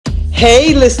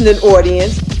Hey, listening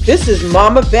audience, this is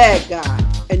Mama Bad Guy.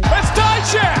 And let's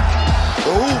digest!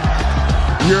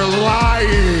 Oh, you're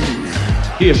lying.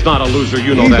 He is not a loser,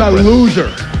 you know He's that. He's a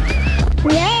loser.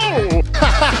 Whoa!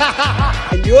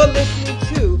 And you're listening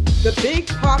to the Big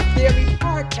Pop Theory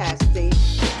podcasting.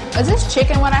 Is this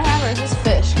chicken what I have, or is this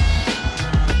fish?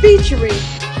 Featuring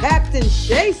Captain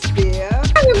Shakespeare.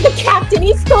 I am the captain,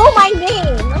 he stole my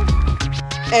name.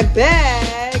 And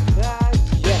Bad Guy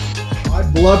Jeff. My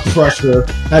blood pressure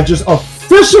had just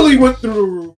officially went through the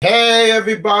roof. Hey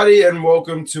everybody, and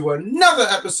welcome to another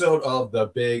episode of the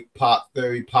Big Pop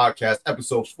Theory podcast,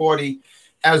 episode 40,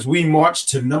 as we march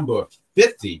to number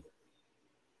 50.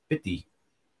 50.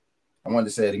 I wanted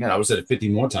to say it again. I would have said it 50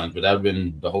 more times, but that would have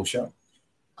been the whole show.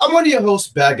 I'm one of your hosts,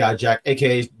 Bad Guy Jack,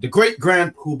 a.k.a. the Great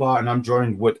Grand Poobah, and I'm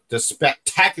joined with the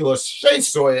spectacular Shay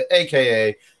Sawyer,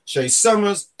 a.k.a. Shay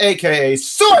Summers, a.k.a.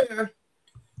 Sawyer.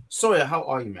 Sawyer, how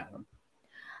are you, madam?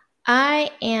 I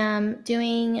am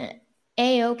doing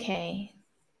A-okay.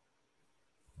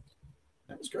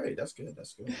 That's great. That's good.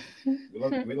 That's good.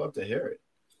 We love to hear it.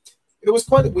 It was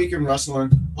quite a week in wrestling.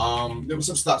 There was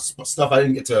some stuff I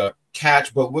didn't get to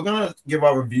catch, but we're going to give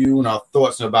our review and our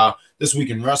thoughts about this week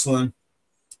in wrestling.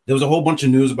 There was a whole bunch of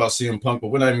news about CM Punk, but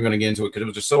we're not even going to get into it because it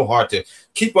was just so hard to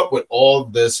keep up with all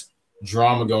this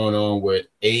drama going on with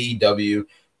AEW.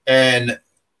 And,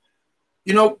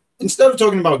 you know, instead of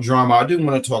talking about drama, I do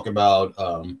want to talk about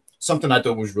something I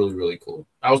thought was really, really cool.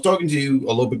 I was talking to you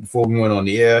a little bit before we went on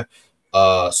the air,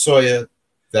 Sawyer,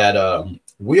 that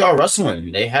We Are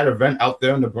Wrestling. They had an event out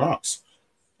there in the Bronx.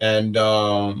 And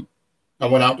I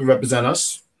went out to represent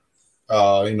us,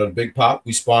 the Big Pop.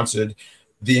 We sponsored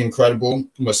the incredible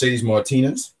Mercedes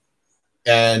Martinez.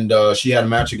 And she had a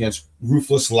match against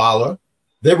Ruthless Lala.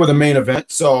 They were the main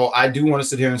event. So I do want to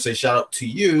sit here and say shout out to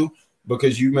you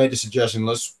because you made the suggestion,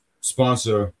 let's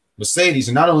sponsor Mercedes.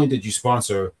 And not only did you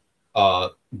sponsor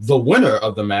the winner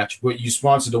of the match, but you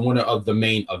sponsored the winner of the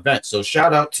main event. So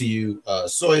shout out to you,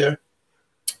 Sawyer.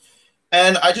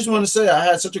 And I just want to say I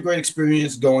had such a great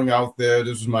experience going out there.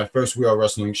 This was my first We Are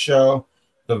Wrestling show.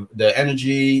 The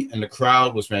energy and the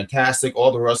crowd was fantastic.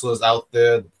 All the wrestlers out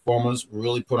there, the performers,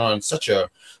 really put on such a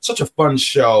fun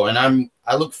show. And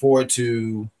I look forward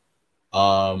to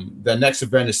the next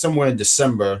event is somewhere in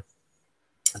December.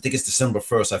 I think it's December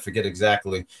 1st. I forget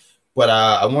exactly. But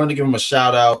I wanted to give them a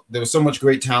shout out. There was so much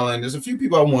great talent. There's a few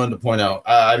people I wanted to point out.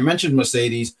 I mentioned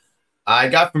Mercedes. I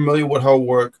got familiar with her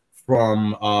work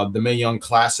from the Mae Young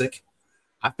Classic.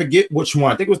 I forget which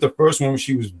one. I think it was the first one where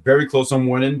she was very close on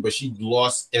winning, but she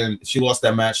lost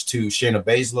that match to Shayna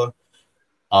Baszler.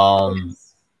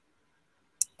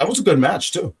 That was a good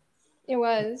match too. It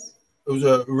was. It was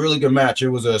a really good match. It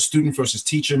was a student versus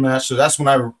teacher match. So that's when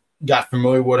I got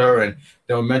familiar with her, and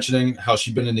they were mentioning how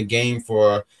she'd been in the game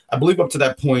for, I believe, up to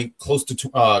that point, close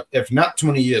to, if not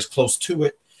 20 years, close to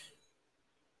it.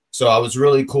 So I was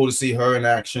really cool to see her in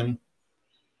action.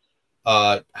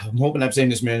 I'm hoping I'm saying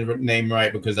this man's name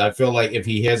right because I feel like if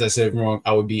he hears I said it wrong,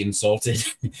 I would be insulted.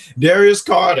 Darius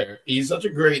Carter. He's such a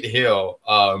great heel.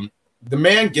 The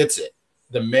man gets it.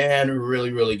 The man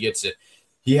really, really gets it.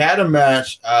 He had a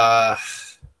match.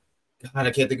 God,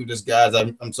 I can't think of this guy's.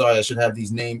 I'm sorry. I should have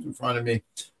these names in front of me.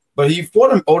 But he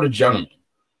fought an older gentleman.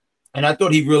 And I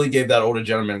thought he really gave that older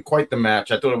gentleman quite the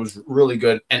match. I thought it was really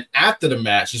good. And after the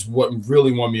match is what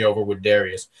really won me over with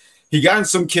Darius. He got in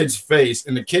some kid's face,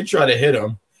 and the kid tried to hit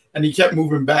him, and he kept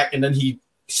moving back, and then he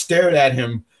stared at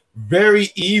him very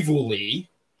evilly.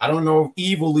 I don't know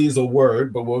if evilly is a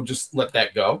word, but we'll just let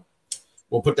that go.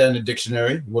 We'll put that in the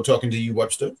dictionary. We're talking to you,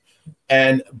 Webster.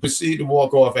 And proceeded to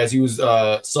walk off as he was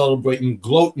celebrating,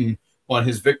 gloating on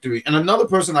his victory. And another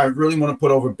person I really want to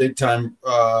put over big time,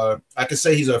 I could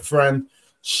say he's a friend.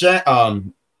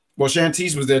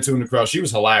 Shantice was there too in the crowd. She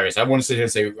was hilarious. I want to sit here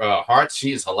and say, Hearts,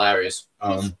 she is hilarious.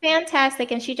 She's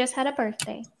fantastic, and she just had a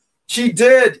birthday. She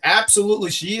did.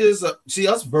 Absolutely. She is. See,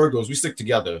 us Virgos, we stick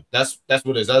together. That's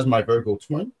what it is. That's my Virgo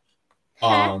twin.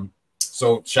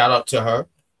 So shout out to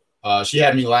her. She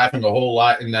had me laughing a whole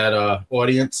lot in that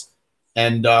audience.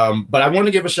 And but I want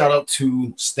to give a shout out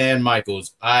to Stan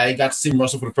Michaels. I got to see him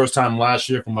wrestle for the first time last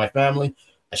year from my family.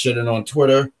 I shared it on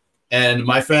Twitter. And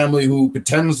my family, who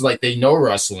pretends like they know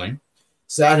wrestling,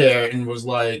 sat here and was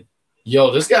like,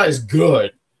 yo, this guy is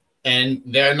good. And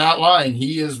they're not lying.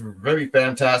 He is very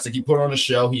fantastic. He put on a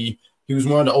show. He was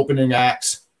one of the opening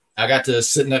acts. I got to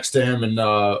sit next to him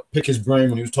and pick his brain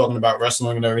when he was talking about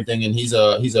wrestling and everything. And he's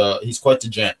quite the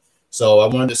gent. So I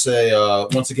wanted to say,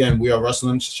 once again, We Are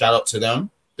Wrestling. Shout out to them.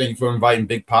 Thank you for inviting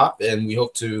Big Pop. And we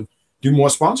hope to do more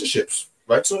sponsorships.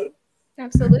 Right, Sawyer?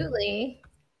 Absolutely.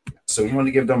 So we want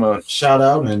to give them a shout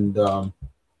out and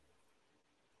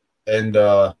And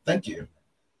thank you.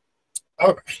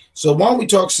 All right. So why don't we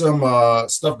talk some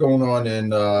stuff going on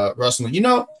in wrestling? You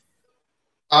know,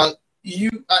 I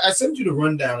sent you the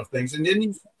rundown of things, and then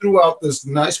you threw out this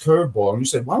nice curveball, and you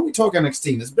said, "Why don't we talk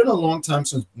NXT?" And it's been a long time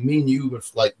since me and you have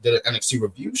did an NXT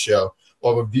review show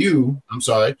or review. I'm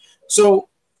sorry. So,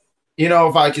 you know,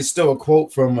 if I could steal a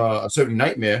quote from a certain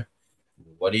Nightmare,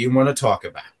 what do you want to talk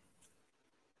about?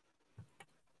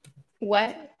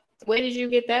 What? Where did you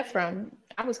get that from?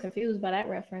 I was confused by that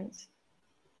reference.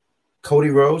 Cody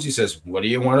Rhodes, he says, "What do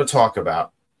you want to talk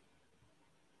about?"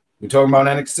 We're talking about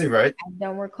NXT, right? I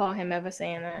don't recall him ever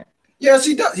saying that. Yes,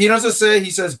 he does. He doesn't say. He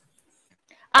says,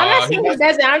 I'm not saying he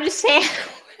doesn't. I'm just saying.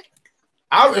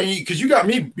 Because you got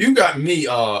me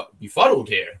befuddled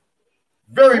here.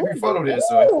 Very befuddled here,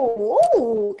 so.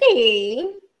 Ooh,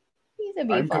 okay. He's a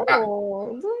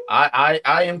befuddled. I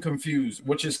am confused,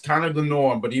 which is kind of the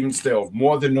norm, but even still,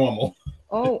 more than normal.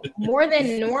 Oh, more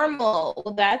than normal.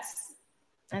 Well, that's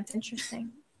interesting.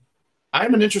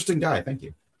 I'm an interesting guy. Thank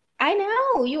you. I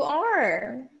know you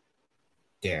are.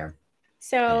 Damn.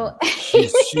 So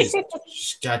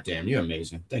she's goddamn, you're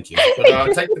amazing. Thank you.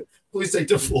 But please take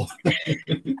the floor.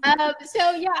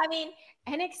 So yeah, I mean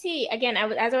NXT again.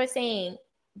 As I was saying,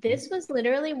 this was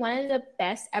literally one of the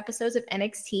best episodes of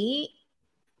NXT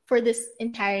for this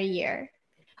entire year,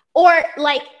 or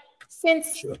like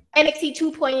since NXT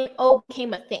 2.0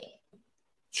 became a thing.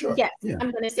 Sure. Yes, yeah.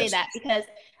 I'm going to say that because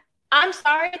I'm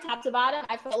sorry, top to bottom,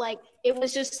 I felt like it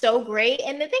was just so great.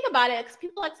 And the thing about it, because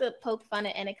people like to poke fun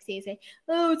at NXT and say,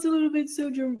 "Oh, it's a little bit so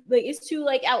like it's too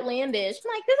like outlandish."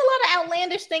 I'm like, there's a lot of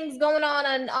outlandish things going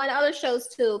on other shows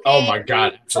too. Okay? Oh my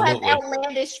God, absolutely.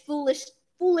 Outlandish,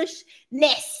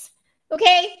 foolishness.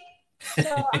 Okay,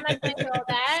 so I'm not going to all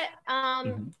that.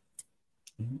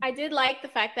 I did like the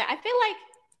fact that I feel like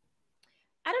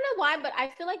I don't know why, but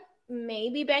I feel like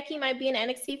maybe Becky might be in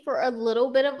NXT for a little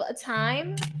bit of a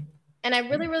time. And I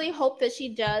really, really hope that she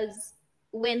does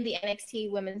win the NXT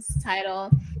women's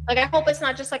title. Like, I hope it's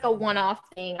not just like a one-off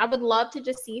thing. I would love to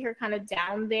just see her kind of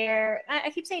down there. I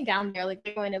keep saying down there, like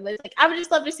they're going to, but like I would just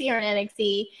love to see her in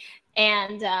NXT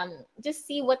and just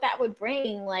see what that would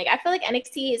bring. Like, I feel like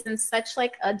NXT is in such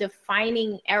like a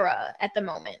defining era at the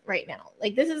moment right now.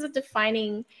 Like, this is a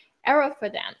defining era for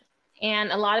them.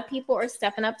 And a lot of people are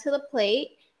stepping up to the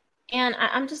plate. And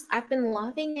I've been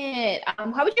loving it.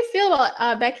 How would you feel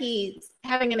about Becky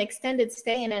having an extended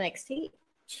stay in NXT?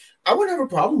 I wouldn't have a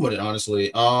problem with it,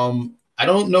 honestly. I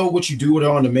don't know what you do with her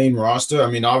on the main roster. I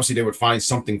mean, obviously they would find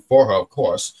something for her, of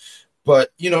course.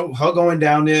 But, you know, her going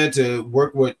down there to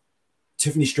work with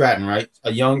Tiffany Stratton, right?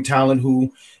 A young talent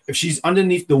who, if she's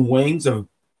underneath the wings of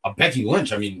Becky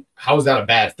Lynch, I mean, how is that a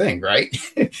bad thing, right?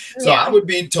 So yeah. I would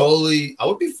be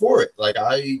for it. Like,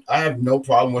 I have no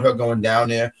problem with her going down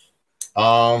there.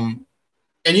 And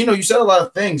you know, you said a lot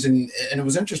of things, and it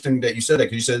was interesting that you said that,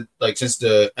 because you said like since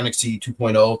the NXT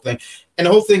 2.0 thing, and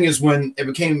the whole thing is when it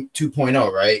became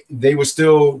 2.0, right? They were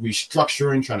still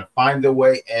restructuring, trying to find their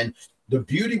way. And the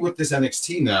beauty with this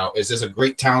NXT now is there's a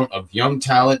great talent of young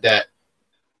talent that,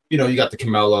 you know, you got the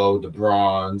Camelo, the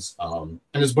Bronze, and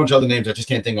there's a bunch of other names I just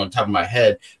can't think on top of my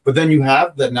head. But then you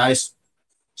have the nice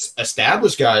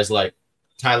established guys like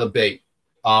Tyler Bate.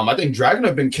 I think Dragon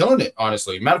have been killing it,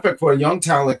 honestly. Matter of fact, for a young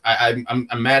talent, I'm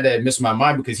mad that it missed my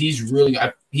mind, because he's really,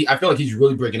 I feel like he's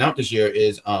really breaking out this year,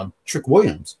 is Trick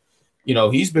Williams. You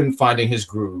know, he's been finding his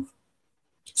groove.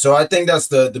 So I think that's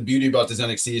the beauty about this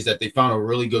NXT, is that they found a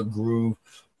really good groove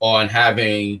on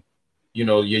having, you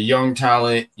know, your young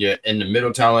talent, your in the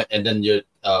middle talent, and then your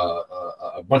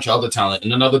a bunch of other talent.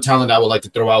 And another talent I would like to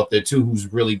throw out there too,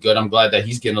 who's really good. I'm glad that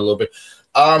he's getting a little bit.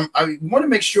 I want to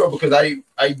make sure, because I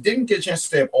didn't get a chance to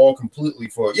stay up all completely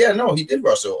for. Yeah, no, he did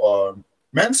wrestle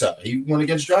Mansa. He went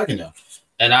against Dragon now,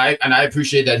 and I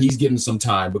appreciate that he's getting some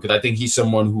time, because I think he's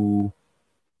someone who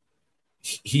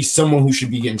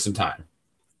should be getting some time.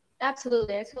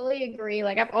 Absolutely, I totally agree.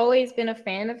 Like, I've always been a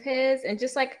fan of his, and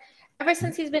just like ever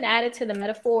since he's been added to the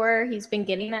Metaphor, he's been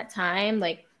getting that time.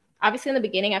 Like, obviously in the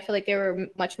beginning, I feel like they were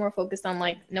much more focused on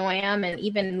like Noam and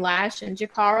even Lash and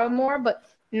Jakara more, but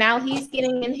now he's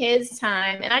getting in his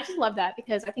time, and I just love that,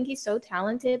 because I think he's so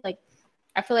talented. Like,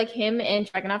 I feel like him and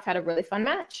Dragunov had a really fun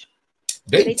match.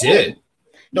 They did.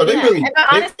 No, they really. And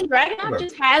honestly, Dragunov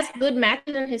just has good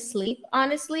matches in his sleep,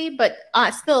 honestly. But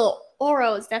still,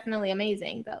 Oro is definitely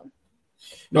amazing, though.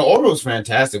 No, Oro's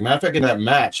fantastic. Matter of fact, in that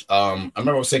match, I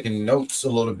remember I was taking notes a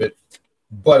little bit,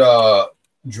 but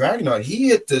Dragunov, he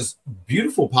hit this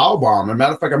beautiful power bomb. As a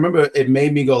matter of fact, I remember it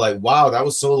made me go like, "Wow, that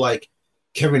was so like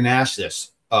Kevin Nash."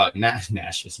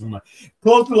 Nash is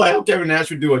close to like how Kevin Nash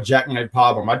would do a jackknife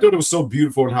powerbomb. I thought it was so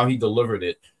beautiful in how he delivered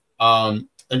it.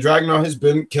 And Dragunov has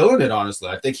been killing it, honestly.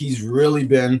 I think he's really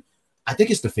been, I think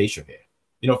it's the facial hair.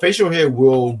 You know, facial hair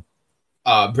will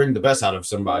bring the best out of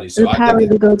somebody. So the power of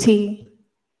the goatee.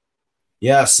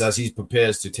 Yes, as he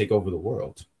prepares to take over the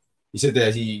world. He said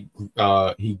that he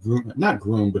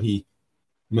groomed, but he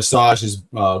massaged his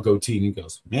goatee, and he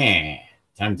goes, man,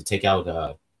 time to take out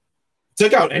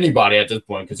anybody at this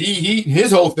point, because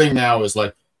his whole thing now is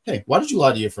like, hey, why did you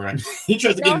lie to your friend? He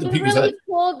tries to get into people's head.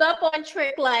 Pulled up on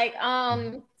Trick like,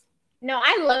 no,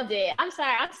 I loved it. I'm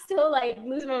sorry, I'm still like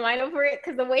losing my mind over it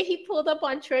because the way he pulled up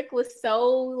on Trick was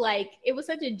so like, it was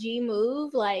such a G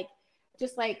move, like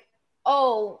just like,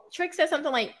 oh, Trick said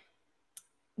something like,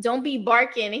 don't be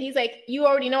barking, and he's like, you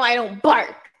already know I don't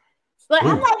bark. Like,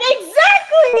 I'm like,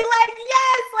 exactly, like,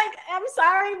 yes, like, I'm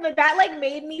sorry, but that like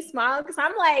made me smile because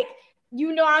I'm like, he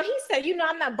said,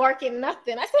 I'm not barking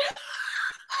nothing. I said,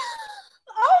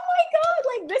 oh my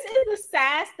God, like, this is the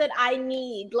sass that I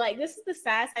need. Like, this is the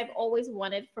sass I've always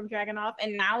wanted from Dragunov,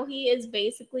 and now he is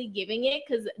basically giving it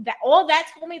because all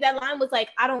that told me that line was like,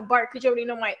 I don't bark because you already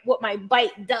know what my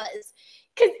bite does.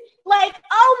 Because, like,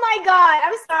 oh my God,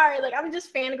 I'm sorry. Like, I'm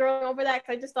just fangirling over that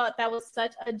because I just thought that was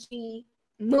such a G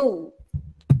move.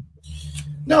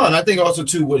 No, and I think also,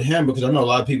 too, with him, because I know a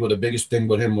lot of people, the biggest thing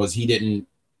with him was he didn't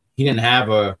have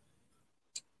a,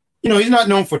 he's not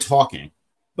known for talking.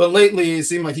 But lately, it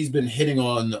seemed like he's been hitting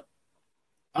on,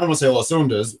 I don't want to say all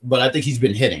cylinders, but I think he's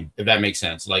been hitting, if that makes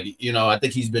sense. Like, I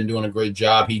think he's been doing a great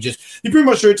job. He pretty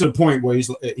much straight to the point where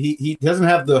he doesn't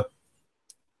have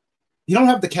he don't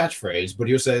have the catchphrase, but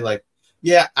he'll say like,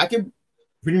 yeah, I can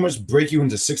pretty much break you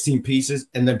into 16 pieces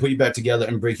and then put you back together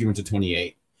and break you into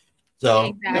 28. So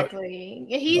exactly.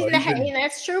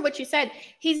 That's true what you said.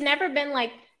 He's never been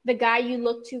like the guy you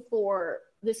look to for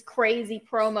this crazy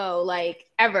promo, like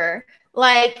ever.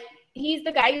 Like, he's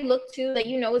the guy you look to that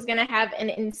is going to have an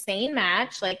insane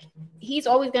match. Like, he's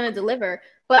always going to deliver.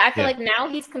 But I feel like now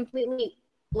he's completely,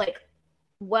 like,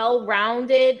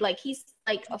 well-rounded. Like, he's,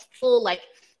 like, a full, like,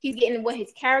 he's getting what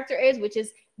his character is, which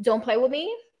is don't play with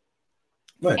me.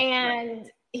 Right.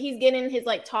 And he's getting his,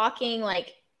 like, talking,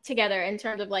 like, together in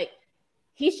terms of, like,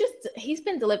 he's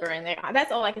been delivering there.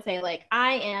 That's all I can say. Like,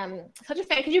 I am such a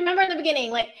fan. Because you remember in the beginning,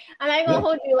 like, I'm not going to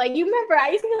hold you. Like, you remember, I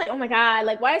used to be like, oh my God,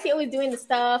 like, why is he always doing this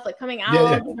stuff? Like, coming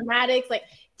out, the dramatics, like,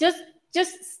 just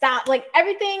stop. Like,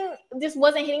 everything just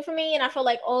wasn't hitting for me. And I feel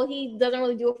like, he doesn't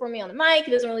really do it for me on the mic.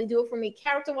 He doesn't really do it for me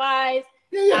character-wise.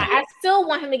 I still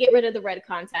want him to get rid of the red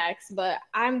contacts, but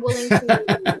I'm willing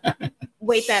to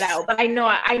wait that out. But I know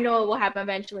it will happen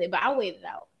eventually, but I'll wait it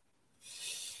out.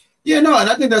 Yeah, no, and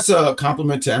I think that's a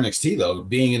compliment to NXT, though,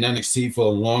 being in NXT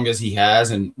for as long as he has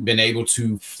and been able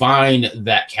to find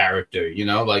that character,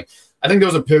 Like, I think there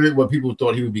was a period where people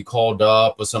thought he would be called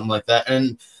up or something like that.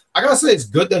 And I got to say, it's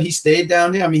good that he stayed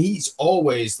down there. I mean, he's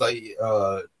always, like,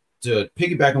 to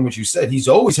piggyback on what you said, he's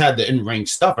always had the in-ring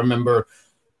stuff. I remember,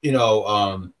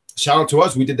 shout out to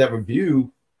us. We did that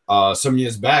review some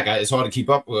years back. It's hard to keep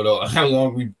up with how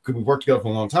long we worked together for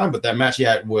a long time. But that match he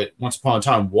had with, once upon a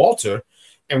time, Walter.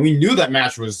 And we knew that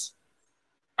match was,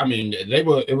 I mean,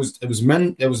 it was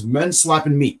men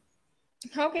slapping meat.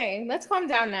 Okay, let's calm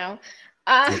down now.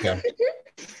 Okay.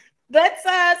 So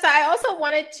I also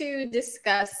wanted to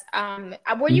discuss,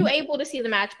 were you able to see the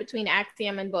match between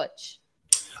Axiom and Butch?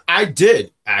 I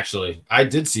did, actually. I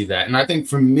did see that. And I think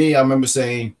for me, I remember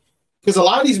saying, because a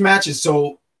lot of these matches,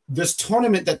 so this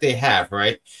tournament that they have,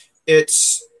 right?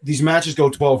 These matches go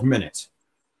 12 minutes.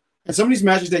 And some of these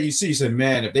matches that you see, you say,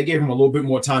 man, if they gave him a little bit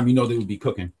more time, they would be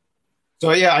cooking.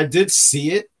 So, yeah, I did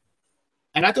see it.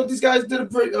 And I thought these guys did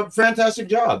a fantastic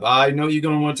job. I know you're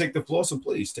going to want to take the floor, so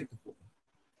please take the floor.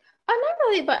 Not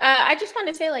really, but I just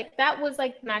wanted to say, like, that was,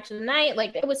 like, match of the night.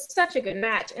 Like, it was such a good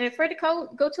match. And for it to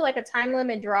go to, like, a time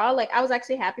limit draw, like, I was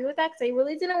actually happy with that because I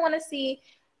really didn't want to see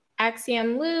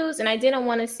Axiom lose, and I didn't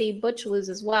want to see Butch lose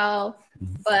as well.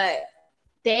 But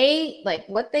they, like,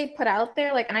 what they put out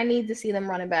there, like, and I need to see them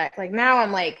running back. Like, now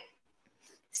I'm, like,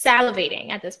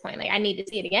 salivating at this point. Like, I need to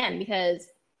see it again because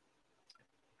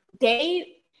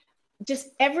they just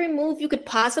every move you could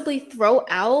possibly throw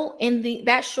out in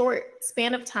that short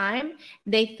span of time,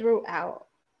 they threw out.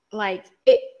 Like,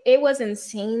 it was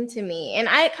insane to me. And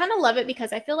I kind of love it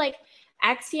because I feel like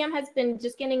Axiom has been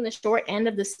just getting the short end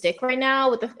of the stick right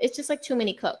now. It's just like too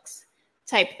many cooks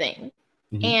type thing.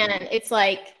 And it's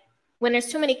like, when there's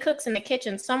too many cooks in the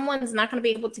kitchen, someone's not going to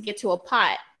be able to get to a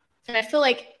pot. And I feel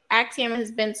like Axiom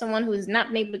has been someone who's not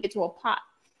been able to get to a pot.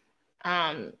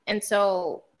 And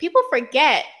so people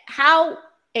forget how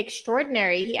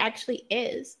extraordinary he actually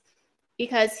is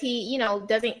because he,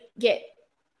 doesn't get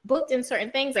booked in certain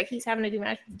things. Like, he's having to do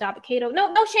match with Dabba-Kato.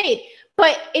 No shade.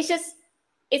 But it's just,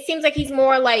 it seems like he's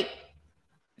more like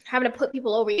having to put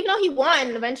people over, even though he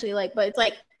won eventually. Like, but it's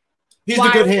like he's the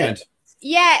good hand.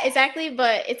 Yeah, exactly.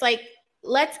 But it's like,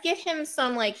 let's get him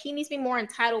some, like, he needs to be more in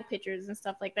title pictures and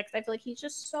stuff like that. Because I feel like he's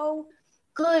just so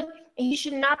good and he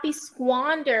should not be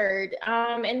squandered.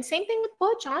 And same thing with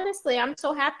Butch, honestly. I'm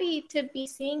so happy to be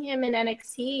seeing him in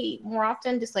NXT more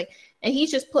often. Just like, and he's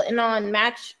just putting on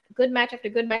good match after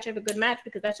good match after good match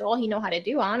because that's all he know how to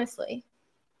do, honestly.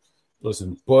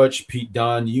 Listen, Butch, Pete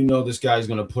Dunne, you know this guy's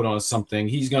going to put on something.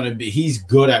 He's good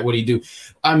at what he do.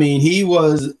 I mean, he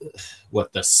was,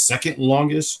 the second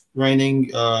longest reigning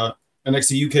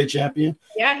NXT UK champion?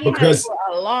 Yeah, he had it for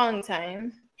a long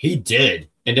time. He did.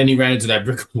 And then he ran into that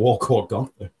brick wall called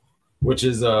Gunther, which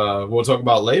is, we'll talk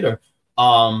about later.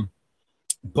 No,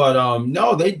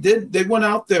 they went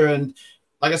out there and,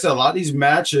 like I said, a lot of these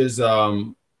matches,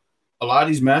 I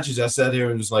sat here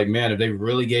and was like, man, if they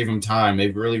really gave him time, they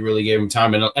really gave him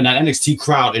time. And that NXT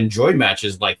crowd enjoy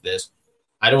matches like this.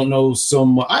 I don't know so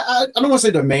much. I don't want to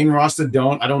say the main roster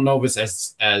don't. I don't know if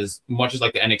it's as much as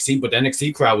like the NXT, but the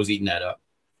NXT crowd was eating that up.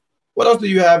 What else do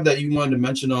you have that you wanted to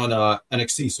mention on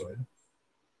NXT, Sawyer?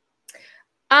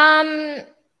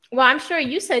 Well, I'm sure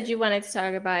you said you wanted to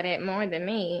talk about it more than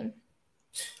me.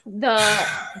 The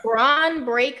Braun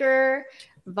Breaker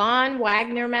Von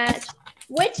Wagner match,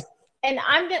 and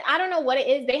I don't know what it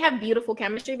is. They have beautiful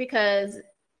chemistry because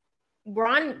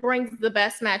Braun brings the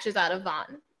best matches out of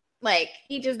Von. Like,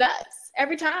 he just does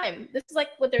every time. This is like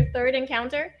with their third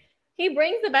encounter. He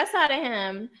brings the best out of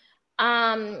him.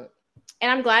 And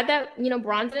I'm glad that,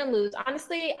 Braun didn't lose.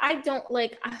 Honestly, I'm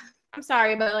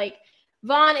sorry, but like,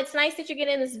 Von, it's nice that you're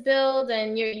getting this build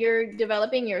and you're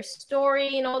developing your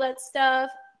story and all that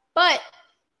stuff. But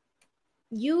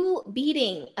you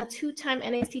beating a 2-time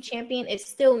NXT champion is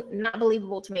still not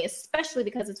believable to me, especially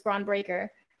because it's Braun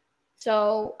Breaker.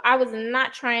 So I was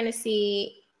not trying to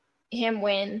see him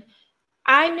win.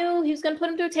 I knew he was going to put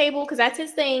him through a table because that's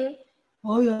his thing.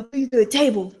 Oh, yeah, put you through a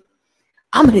table.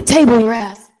 I'm going to table your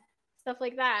ass. Stuff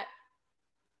like that.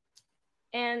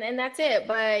 And that's it.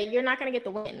 But you're not going to get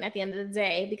the win at the end of the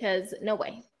day because no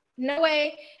way. No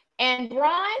way. And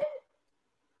Braun,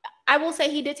 I will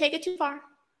say he did take it too far.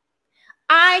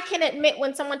 I can admit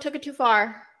when someone took it too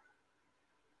far.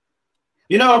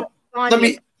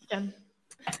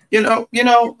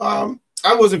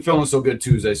 I wasn't feeling so good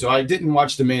Tuesday, so I didn't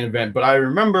watch the main event, but I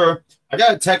remember I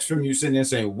got a text from you sitting there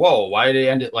saying, whoa, why did they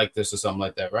end it like this or something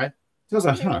like that, right? So I was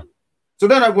like, huh. So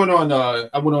then I went on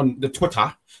the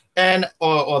Twitter and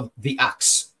or the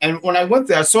X. And when I went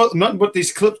there, I saw nothing but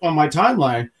these clips on my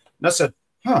timeline, and I said,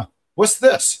 huh, what's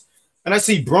this? And I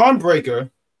see Braun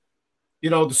Breaker,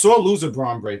 the sore loser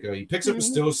Braun Breaker. He picks up the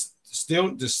steel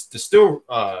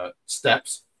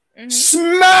steps,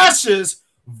 smashes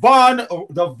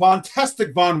the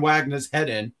Vontastic Von Wagner's head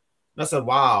in. And I said,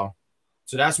 wow.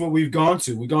 So that's what we've gone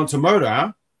to. We've gone to murder,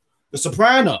 huh? The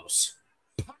Sopranos.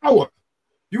 Power.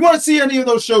 You want to see any of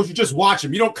those shows, you just watch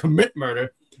them. You don't commit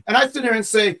murder. And I sit here and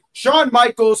say, Shawn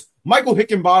Michaels, Michael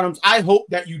Hickenbottoms, I hope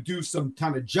that you do some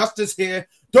kind of justice here.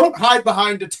 Don't hide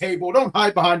behind the table. Don't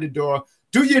hide behind the door.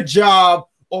 Do your job,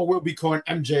 or we'll be calling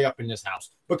MJ up in this house.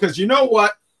 Because you know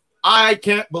what? I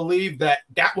can't believe that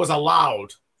was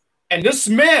allowed. And this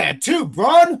man, too,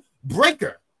 Braun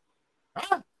Breaker.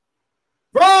 Huh?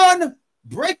 Braun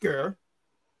Breaker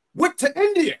went to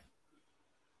India.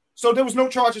 So there was no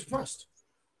charges pressed.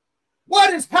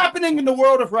 What is happening in the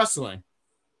world of wrestling?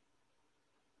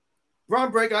 Braun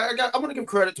Breaker, I want to give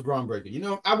credit to Braun Breaker.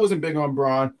 I wasn't big on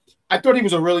Braun. I thought he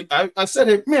was I said,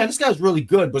 hey, man, this guy's really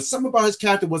good, but something about his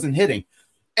character wasn't hitting.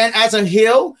 And as a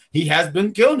heel, he has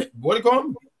been killing it. What do you call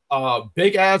him?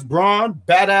 Big ass Braun,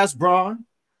 badass Braun.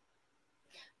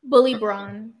 Bully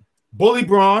Braun. Bully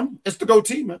Braun. It's the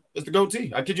goatee, man. It's the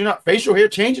goatee. I kid you not. Facial hair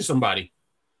changes somebody.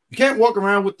 You can't walk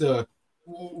around with the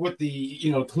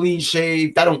clean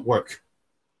shave. That don't work.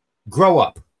 Grow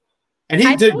up. And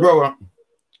he did grow up.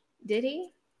 Did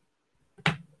he?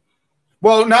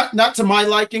 Well, not to my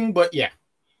liking, but yeah.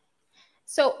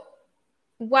 So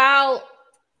while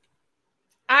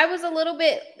I was a little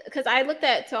bit, because I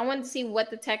wanted to see what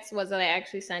the text was that I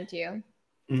actually sent you.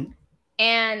 Mm-hmm.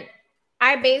 And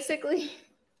I basically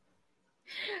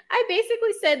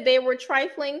said they were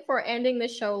trifling for ending the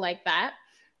show like that.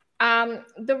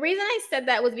 The reason I said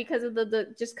that was because of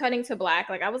the just cutting to black.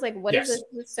 Like, I was like, what is this?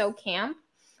 This is so camp.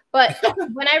 But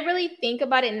when I really think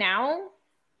about it now,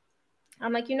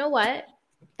 I'm like, you know what?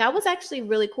 That was actually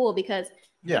really cool because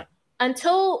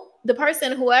until the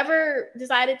person, whoever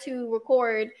decided to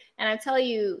record, and I tell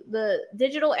you, the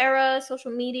digital era,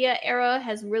 social media era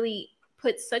has really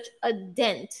put such a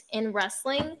dent in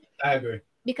wrestling. I agree.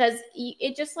 Because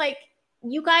it just like,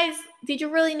 you guys, did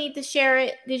you really need to share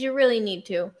it? Did you really need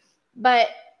to? But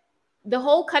the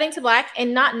whole cutting to black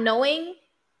and not knowing,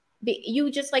 you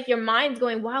just like your mind's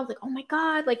going wild, like, oh my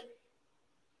God, like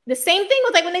the same thing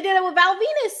with like when they did it with Val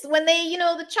Venus, when they, you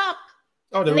know, the chop.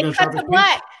 Oh, they were going to cut to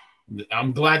black.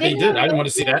 I'm glad they did. I didn't want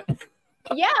to see that.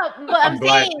 Yeah, but I'm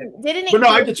saying, didn't it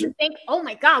I get you. Think, oh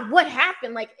my God, what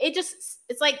happened? Like it's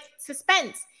like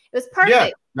suspense. It was perfect. Yeah,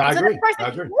 no, I agree. I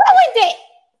agree. Ruined it.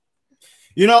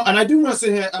 You know, and I do want to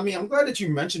say here, I mean, I'm glad that you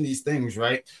mentioned these things,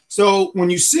 right? So when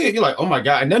you see it, you're like, oh my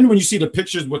God. And then when you see the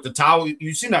pictures with the towel,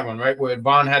 you've seen that one, right? Where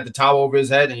Braun had the towel over his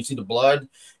head and you see the blood.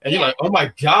 And you're like, oh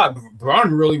my God,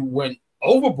 Braun really went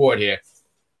overboard here.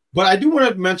 But I do want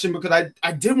to mention, because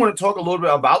I did want to talk a little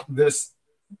bit about this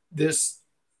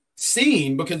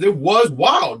scene, because it was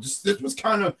wild. This was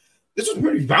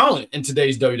pretty violent in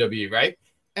today's WWE, right?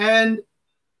 And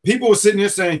people were sitting here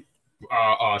saying,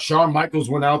 Shawn Michaels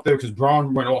went out there because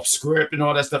Braun went off script and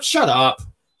all that stuff. Shut up.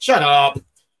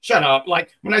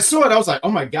 Like, when I saw it, I was like, oh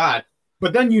my God.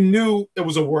 But then you knew it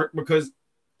was a work, because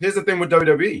here's the thing with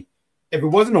WWE. If it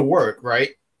wasn't a work,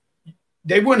 right,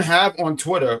 they wouldn't have on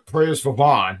Twitter prayers for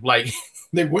Vaughn. Like,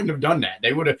 they wouldn't have done that.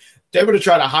 They would have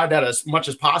tried to hide that as much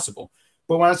as possible.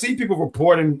 But when I see people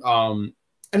reporting, and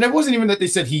it wasn't even that they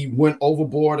said he went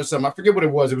overboard or something. I forget what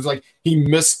it was. It was like he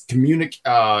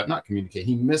misstepped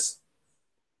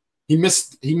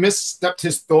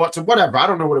his thoughts or whatever. I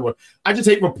don't know what it was. I just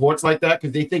hate reports like that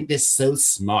because they think they're so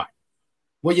smart.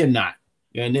 Well, you're not.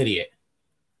 You're an idiot.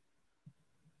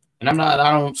 And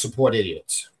I don't support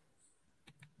idiots.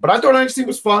 But I thought NXT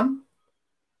was fun.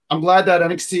 I'm glad that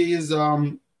NXT is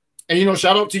and you know,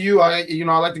 shout out to you. I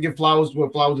like to give flowers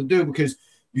what flowers to do, because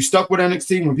you stuck with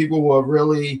NXT when people were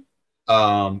really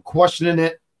questioning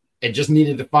it. It just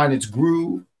needed to find its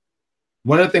groove.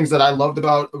 One of the things that I loved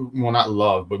about, well, not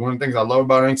love, but one of the things I love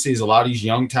about NXT is a lot of these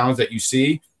young talents that you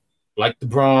see, like the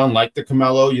Braun, like the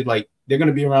Carmelo, they're going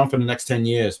to be around for the next 10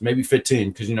 years, maybe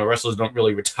 15, because, you know, wrestlers don't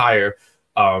really retire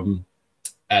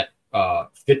at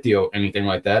 50 or anything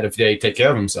like that if they take care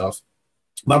of themselves.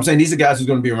 But I'm saying these are guys who's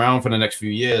going to be around for the next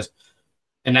few years,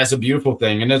 and that's a beautiful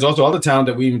thing. And there's also other talent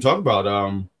that we even talk about.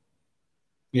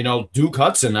 You know, Duke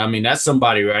Hudson. I mean, that's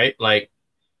somebody, right? Like,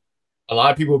 a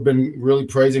lot of people have been really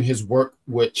praising his work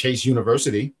with Chase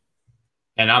University,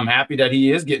 and I'm happy that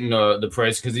he is getting the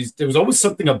praise, because there was always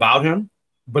something about him,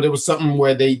 but it was something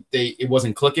where it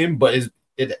wasn't clicking, but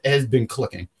it has been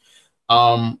clicking.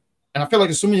 And I feel like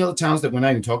there's so many other talents that we're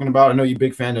not even talking about. I know you're a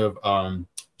big fan of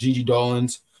Gigi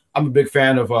Dolans. I'm a big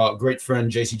fan of a great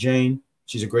friend, JC Jane.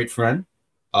 She's a great friend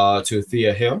to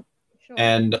Thea Hill. Sure.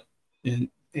 And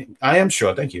I am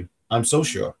sure. Thank you. I'm so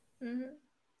sure. Mm-hmm.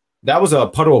 That was a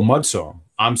Puddle of Mud song.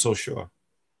 I'm so sure.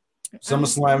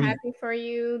 SummerSlam. I'm happy for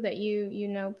you that you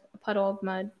know Puddle of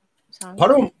Mud song.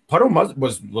 Puddle of Mud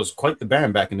was quite the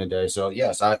band back in the day. So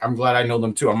yes, I'm glad I know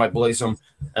them too. I might play some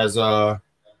as I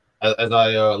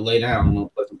lay down. I'm gonna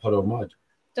play some Puddle of Mud.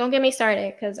 Don't get me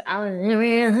started, because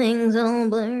everything's all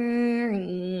blurry.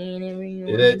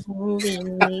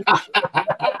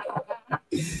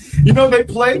 You know, they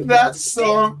played that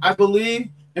song, I believe,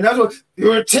 and that's what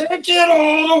you're taking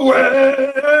all the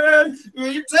way.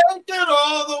 You take it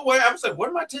all the way. I was like, what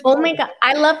am I taking? Oh my God,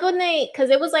 I love when because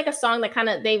it was like a song that kind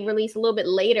of they released a little bit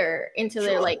later into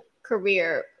their like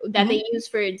career that they use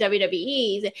for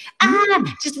WWE.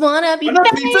 I just wanna be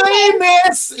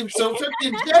famous. I'm so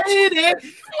freaking jaded.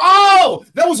 Oh,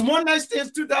 that was One Night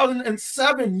Stands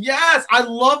 2007. Yes, I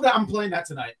love that. I'm playing that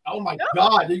tonight. Oh my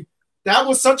God, that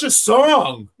was such a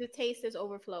song. The taste is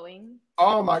overflowing.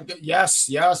 Oh my God, yes,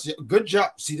 good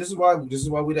job. See, this is why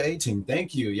we're the A team.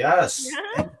 Thank you. Yes.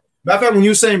 Matter of fact, when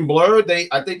you were saying Blur,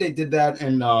 I think they did that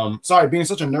in sorry, being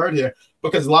such a nerd here,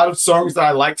 because a lot of songs that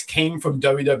I liked came from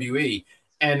WWE.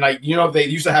 And like, you know, they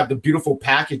used to have the beautiful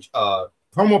package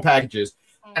promo packages.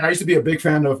 And I used to be a big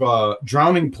fan of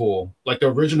Drowning Pool, like the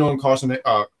original in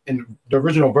the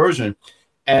original version.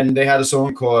 And they had a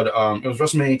song called it was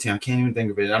WrestleMania 18. I can't even think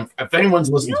of it. If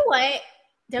anyone's listening, you know what?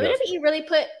 WWE really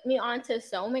put me onto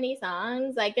so many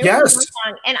songs. Like there was one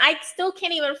song, and I still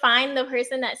can't even find the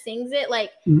person that sings it.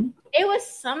 Like it was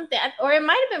something, or it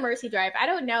might have been Mercy Drive. I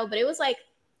don't know, but it was like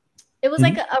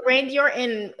a Randy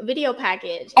Orton video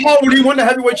package. Oh, do you win the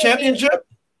heavyweight championship?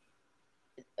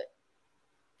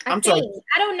 I'm sorry.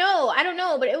 I don't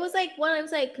know, but it was like one. It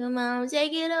was like, come on,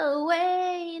 take it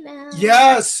away now.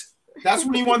 Yes. That's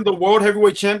when he won the World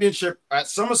Heavyweight Championship at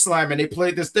SummerSlam, and they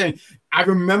played this thing. I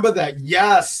remember that.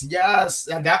 Yes.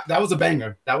 That was a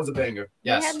banger.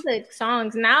 Yes. They had the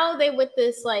songs. Now they with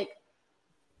this like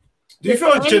Do you feel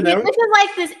like generic? This is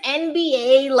like this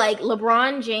NBA, like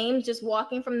LeBron James just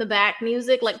walking from the back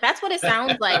music. Like that's what it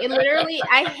sounds like. It literally,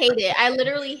 I hate it. I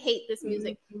literally hate this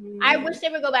music. I wish they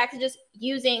would go back to just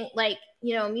using like,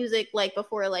 you know, music like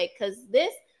before, like, because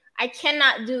this I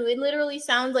cannot do. It literally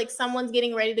sounds like someone's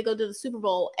getting ready to go to the Super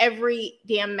Bowl every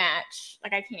damn match.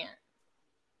 Like I can't.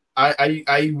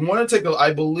 I want to take a.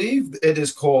 I believe it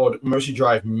is called Mercy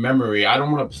Drive Memory. I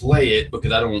don't want to play it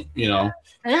because I don't, you know.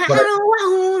 I don't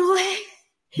want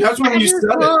to. That's when you said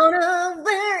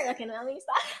it. Okay, now let me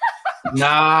stop.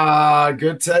 Nah,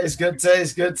 good taste, good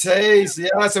taste, good taste. Yeah,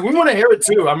 I said we want to hear it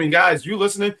too. I mean, guys, you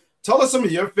listening? Tell us some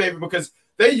of your favorite because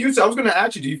they use. I was going to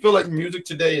ask you, do you feel like music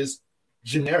today is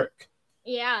generic?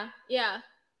 Yeah.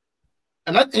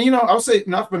 And you know, I'll say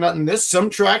not for nothing. There's some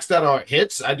tracks that are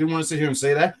hits. I do want to sit here and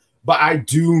say that, but I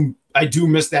do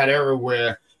miss that era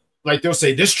where, like, they'll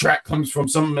say this track comes from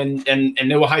something, and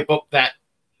they will hype up that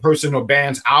person or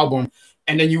band's album,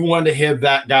 and then you wanted to hear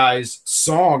that guy's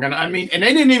song. And I mean, and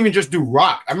they didn't even just do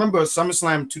rock. I remember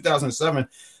SummerSlam 2007.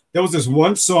 There was this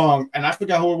one song, and I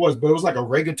forgot who it was, but it was like a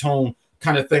reggaeton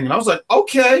kind of thing. And I was like,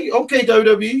 okay,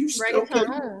 WWE. Okay.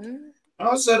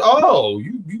 I said, oh,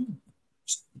 you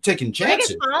taking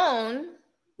chances.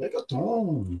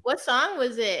 Reggaeton. What song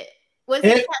was it? Was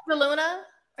it Cataluna?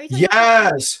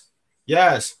 Yes. You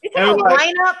talking about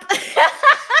Line Up?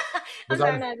 I'm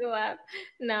trying not to laugh.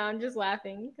 No, I'm just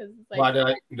laughing because like, why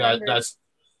did that's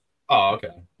oh okay.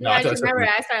 No, I just remember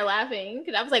I started laughing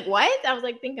because I was like, what? I was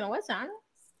like thinking, what song?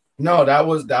 No, that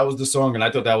was the song, and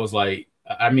I thought that was like,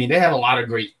 I mean, they had a lot of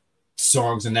great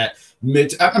songs in that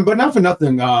mid, but not for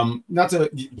nothing. Not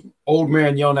to old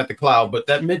man yelling at the cloud, but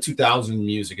that mid 2000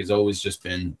 music has always just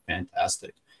been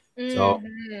fantastic. So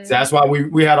that's why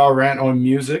we had our rant on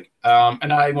music.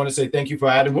 And I want to say thank you for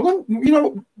adding. We're gonna, you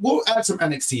know, we'll add some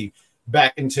NXT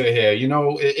back into here. You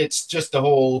know, it's just the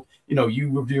whole, you know, you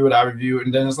review it, I review it,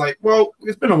 and then it's like, well,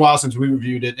 it's been a while since we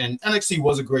reviewed it, and NXT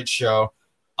was a great show.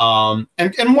 And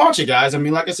watch it, guys. I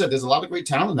mean, like I said, there's a lot of great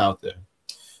talent out there.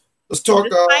 Let's talk.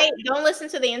 Don't listen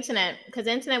to the internet because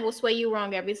the internet will sway you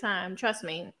wrong every time. Trust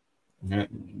me. Yeah,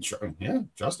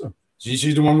 trust her.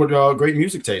 She's the one with great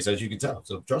music taste, as you can tell.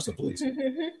 So trust her, please.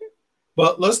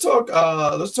 But let's talk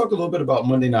a little bit about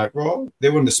Monday Night Raw. They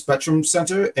were in the Spectrum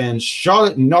Center in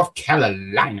Charlotte, North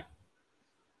Carolina.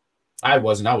 I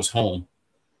wasn't. I was home.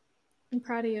 I'm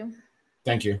proud of you.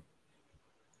 Thank you.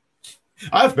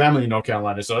 I have family in North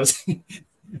Carolina, so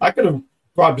I could have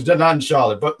probably done not in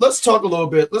Charlotte. But let's talk a little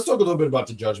bit about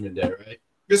the Judgment Day, right?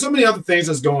 There's so many other things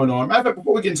that's going on. Matter of fact,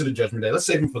 before we get into the Judgment Day, let's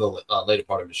save them for the later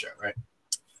part of the show, right?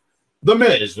 The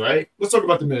Miz, right? Let's talk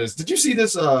about The Miz. Did you see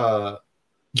this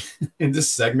in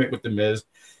this segment with The Miz?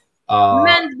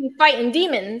 Men be fighting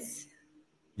demons.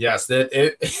 Yes,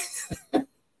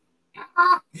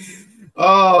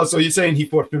 Oh, so you're saying he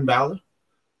fought Finn Balor?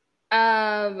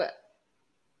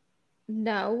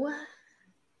 No.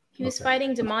 He was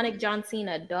fighting demonic John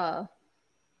Cena, duh.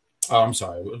 Oh, I'm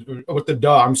sorry. With the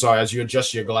duh, I'm sorry, as you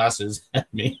adjust your glasses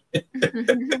at me.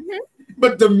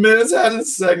 But The Miz had a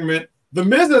segment. The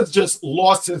Miz has just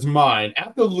lost his mind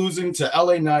after losing to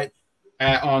LA Knight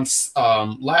on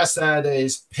last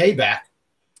Saturday's Payback.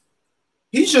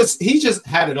 He just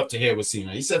had it up to here with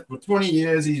Cena. He said for 20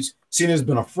 years Cena's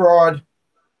been a fraud.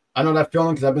 I know that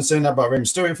feeling because I've been saying that about Rey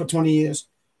Mysterio for 20 years.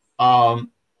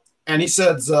 And he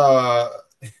says, well,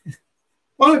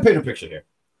 let me paint a picture here.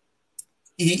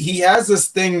 He has this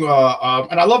thing, and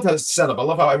I love that setup. I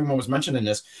love how everyone was mentioning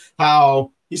this.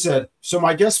 How he said, so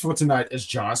my guest for tonight is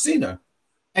John Cena.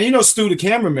 And you know Stu, the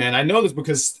cameraman, I know this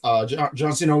because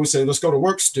John Cena always say, let's go to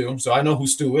work, Stu. So I know who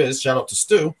Stu is. Shout out to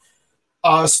Stu.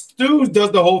 Stu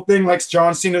does the whole thing like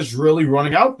John Cena's really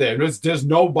running out there. There's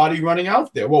nobody running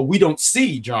out there. Well, we don't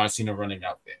see John Cena running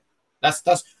out there.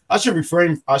 I should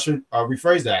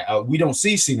rephrase that. We don't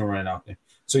see Cena running out there.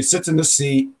 So he sits in the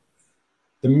seat.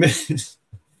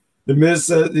 The Miz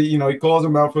said, you know, he calls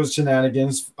him out for his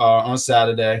shenanigans on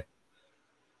Saturday.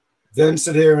 Then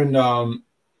sit here and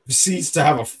proceeds to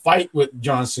have a fight with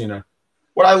John Cena.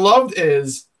 What I loved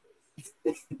is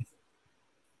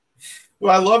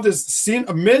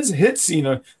Cena, Miz hit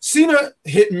Cena. Cena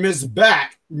hit Miz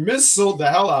back. Miz sold the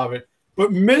hell out of it.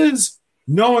 But Miz,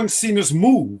 knowing Cena's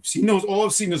moves, he knows all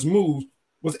of Cena's moves,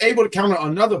 was able to counter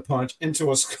another punch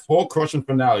into a skull-crushing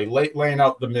finale, laying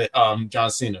out the John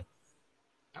Cena.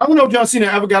 I don't know if John Cena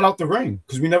ever got out the ring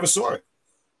because we never saw it.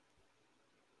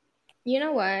 You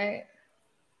know what?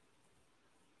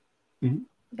 Mm-hmm.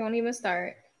 Don't even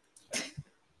start.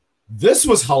 This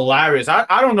was hilarious.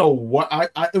 I don't know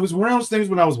what it was one of those things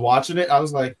when I was watching it. I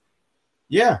was like,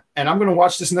 yeah, and I'm gonna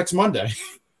watch this next Monday.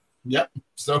 Yep.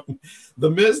 So the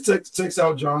Miz takes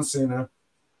out John Cena.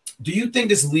 Do you think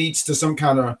this leads to some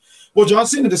kind of? Well, John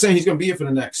Cena is saying he's going to be here for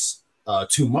the next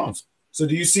 2 months. So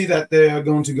do you see that they're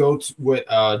going to go with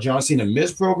John Cena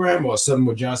Miz program or something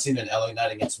with John Cena and LA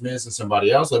Knight against Miz and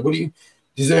somebody else? Like, what do you?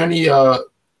 Is there any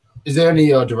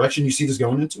direction you see this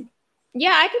going into?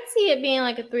 Yeah, I could see it being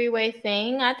like a 3-way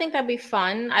thing. I think that'd be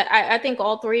fun. I think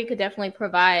all three could definitely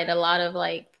provide a lot of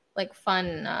like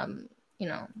fun.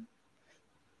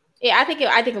 Yeah, I think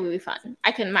it would be fun.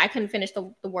 I couldn't finish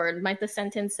the word. The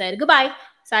sentence said goodbye,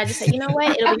 so I just said, you know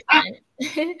what, it'll be fun.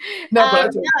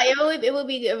 It would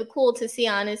be cool to see,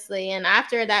 honestly. And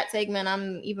after that segment,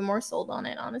 I'm even more sold on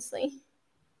it, honestly.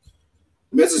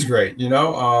 Miz is great, and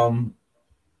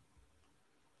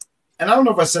I don't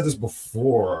know if I said this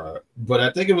before, but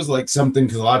I think it was like something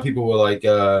because a lot of people were like,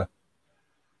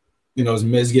 is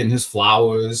Miz getting his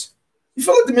flowers? You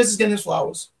feel like the Miz is getting his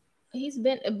flowers? He's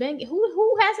been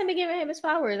who hasn't been giving him his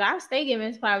flowers? I'll stay giving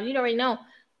his flowers. You already know.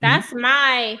 That's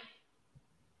my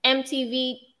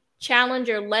MTV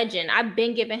Challenger legend. I've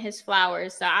been giving his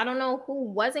flowers. So I don't know who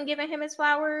wasn't giving him his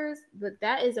flowers, but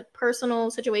that is a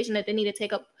personal situation that they need to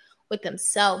take up with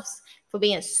themselves for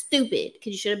being stupid,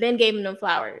 because you should have been giving them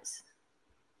flowers.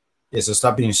 Yeah, so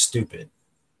stop being stupid.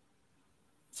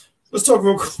 Let's talk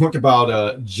real quick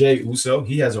about Jey Uso.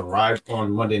 He has arrived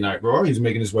on Monday Night Raw. He's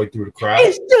making his way through the crowd.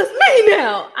 It's just me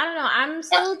now. I don't know. I'm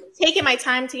still taking my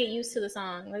time to get used to the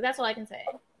song. Like, that's all I can say.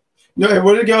 No, hey,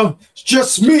 where'd it go? It's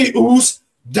just me, Oos.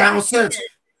 Down since.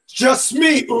 Just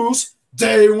me, Oos.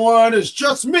 Day one is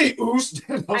just me, Oos.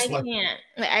 I can't.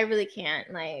 Like, I really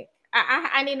can't. Like,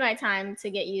 I need my time to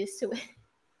get used to it.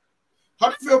 How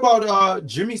do you feel about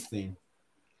Jimmy's theme?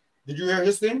 Did you hear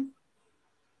his theme?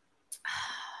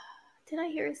 Did I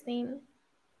hear his theme?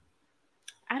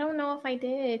 I don't know if I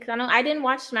did, because I didn't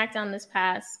watch SmackDown this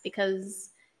past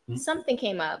because something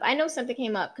came up. I know something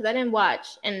came up because I didn't watch,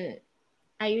 and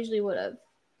I usually would have.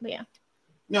 But yeah.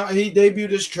 No, he debuted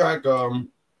this track,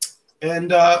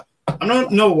 and I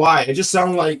don't know why. It just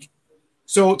sounded like.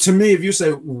 So to me, if you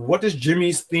say, what does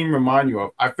Jimmy's theme remind you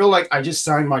of? I feel like I just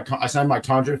signed my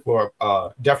contract for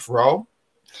Death Row,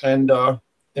 and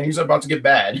things are about to get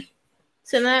bad.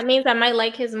 So that means I might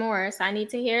like his more. So I need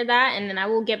to hear that, and then I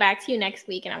will get back to you next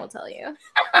week, and I will tell you.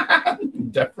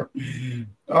 Definitely.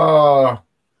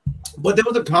 But there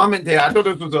was a comment there. I thought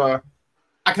this was I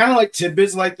kind of like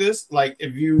tidbits like this. Like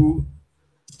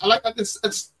I like this.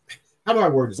 How do I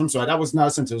word this? I'm sorry, that was not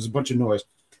a sentence. It was a bunch of noise.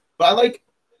 But I like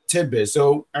tidbits.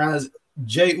 So as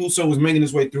Jey Uso was making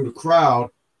his way through the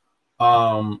crowd,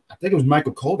 I think it was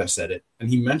Michael Cole that said it, and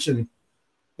he mentioned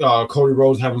Cody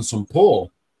Rhodes having some pull.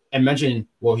 And mentioned,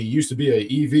 well, he used to be a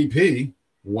EVP.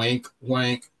 Wink,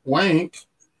 wink, wink.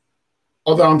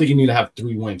 Although I don't think you need to have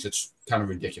 3 winks. It's kind of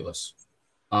ridiculous.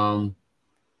 But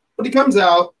he comes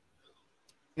out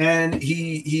and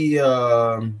he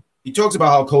talks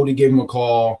about how Cody gave him a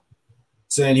call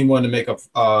saying he wanted to make up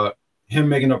him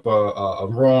making up a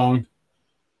wrong.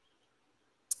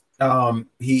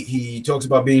 He talks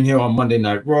about being here on Monday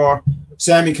Night Raw.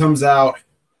 Sammy comes out.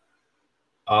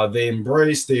 They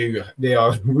embrace. They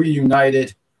are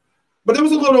reunited, but there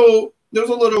was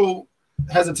a little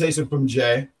hesitation from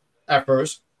Jey at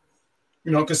first,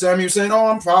 because Sammy was saying, "Oh,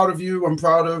 I'm proud of you. I'm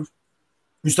proud of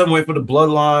you stepping away for the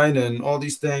bloodline and all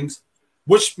these things,"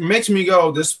 which makes me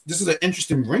go, "This is an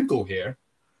interesting wrinkle here,"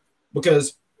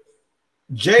 because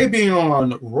Jey being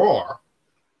on Raw,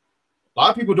 a lot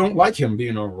of people don't like him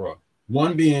being on Raw.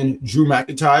 One being Drew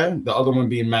McIntyre, the other one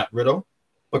being Matt Riddle.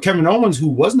 But Kevin Owens, who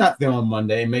was not there on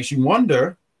Monday, makes you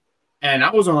wonder. And I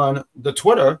was on the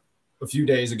Twitter a few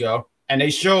days ago, and they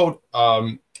showed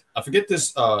I forget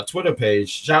this Twitter page.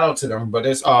 Shout out to them, but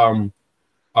it's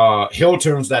heel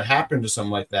turns that happened or something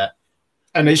like that.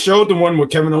 And they showed the one where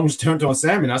Kevin Owens turned on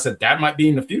Sammy, and I said that might be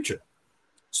in the future.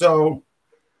 So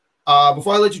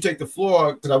before I let you take the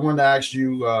floor, because I wanted to ask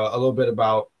you a little bit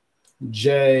about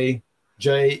Jey,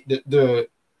 the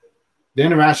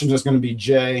interaction that's going to be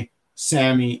Jey,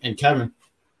 Sammy, and Kevin.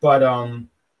 But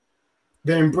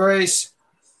the embrace,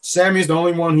 Sammy's the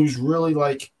only one who's really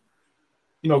like,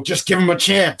 just give him a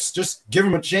chance. Just give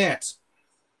him a chance.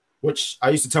 Which I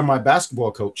used to tell my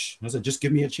basketball coach. I said, just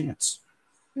give me a chance.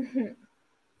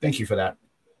 Thank you for that.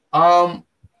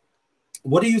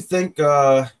 What do you think?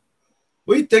 What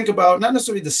do you think about not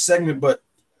necessarily the segment, but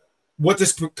what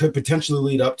this could potentially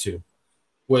lead up to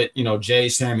with Jey,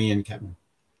 Sammy, and Kevin?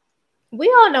 We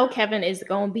all know Kevin is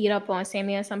going to beat up on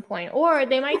Sammy at some point, or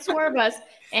they might swerve us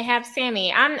and have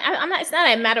Sammy. I'm not. It's not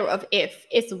a matter of if,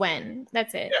 it's when.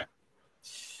 That's it. Yeah.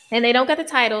 And they don't get the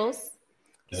titles,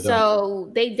 so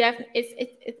they definitely.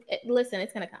 Listen,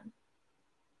 it's gonna come.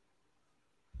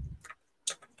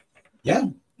 Yeah,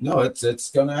 no,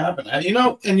 it's gonna happen. You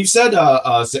know, and you said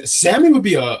Sammy would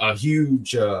be a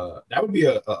huge that would be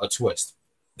a twist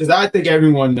because I think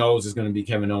everyone knows it's gonna be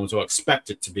Kevin Owens or expect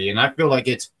it to be, and I feel like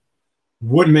it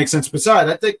wouldn't make sense. Besides,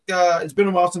 I think it's been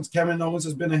a while since Kevin Owens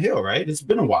has been a heel, right? It's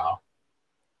been a while,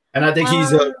 and I think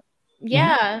he's a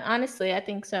yeah. Honestly, I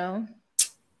think so.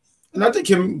 And I think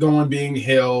him going being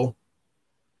heel,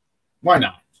 why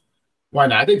not? Why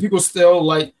not? I think people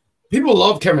still people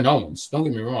love Kevin Owens. Don't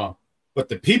get me wrong. But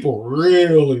the people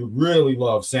really, really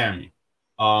love Sammy.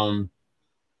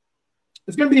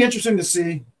 It's going to be interesting to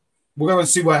see. We're going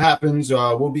to see what happens.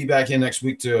 We'll be back here next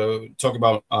week to talk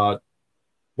about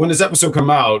when this episode come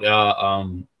out.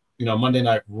 Monday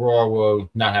Night Raw will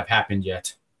not have happened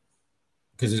yet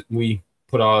because we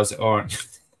put ours on.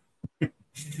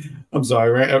 I'm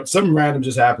sorry, something random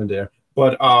just happened there.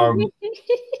 But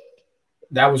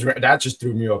that just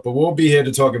threw me off. But we'll be here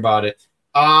to talk about it.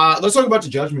 Let's talk about the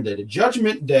Judgment Day. The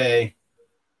Judgment Day,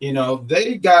 they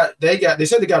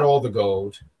said they got all the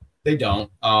gold. They don't,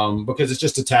 because it's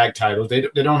just a tag title. They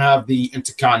don't have the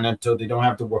Intercontinental. They don't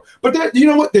have the world. But you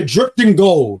know what? They're dripped in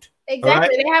gold.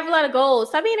 Exactly. Right? They have a lot of gold.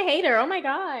 Stop being a hater. Oh my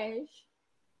gosh.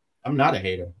 I'm not a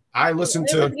hater. I listened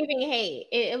It to was giving hate.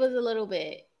 It was a little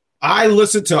bit. I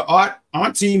listened to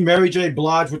Auntie Mary J.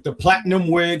 Blige with the platinum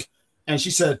wig, and she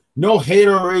said, "No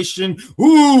hateration."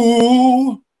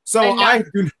 Ooh. So Enough. I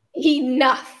do.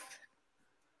 Enough.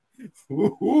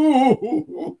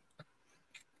 Ooh.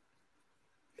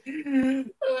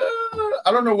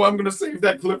 I don't know what I'm going to save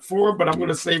that clip for, but I'm going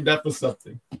to save that for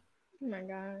something. Oh my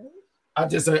god. I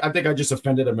think I just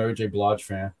offended a Mary J. Blige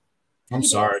fan. I'm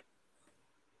sorry.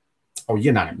 Oh,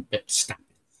 you're not a bitch. Stop it.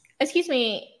 Excuse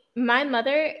me. My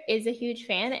mother is a huge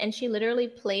fan, and she literally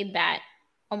played that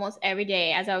almost every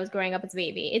day as I was growing up as a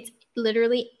baby. It's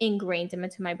literally ingrained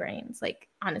into my brains, like,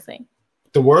 honestly.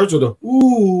 The words or the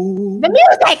ooh? The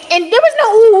music! And there was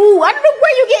no ooh. I don't know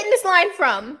where you're getting this line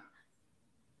from.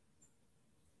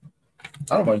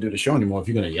 I don't want to do the show anymore if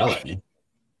you're going to yell at me.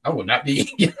 I will not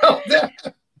be yelled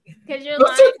at. Because you're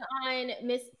lying on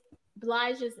Miss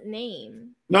Blige's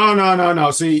name.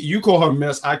 No. See, you call her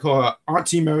Miss. I call her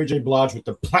Auntie Mary J. Blige with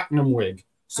the platinum wig.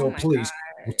 So please,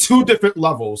 two different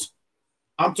levels.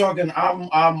 I'm talking,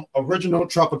 I'm original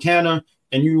Tropicana,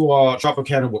 and you are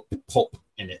Tropicana with pulp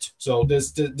in it. So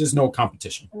there's no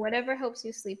competition. Whatever helps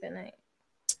you sleep at night.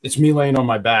 It's me laying on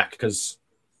my back because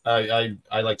I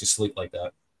like to sleep like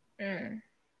that.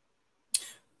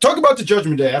 Talk about the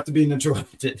Judgment Day after being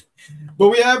interrupted. But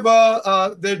we have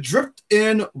they're dripped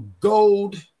in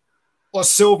gold or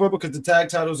silver because the tag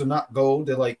titles are not gold.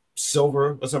 They're like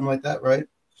silver or something like that, right?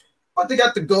 But they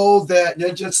got the gold that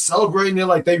they're just celebrating. They're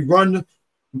like, they run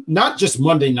not just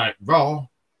Monday Night Raw,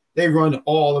 they run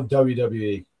all of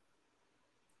WWE.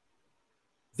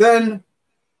 Then,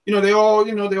 they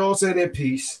all say their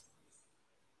piece.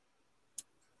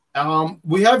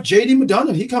 We have JD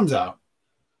Madonna. He comes out.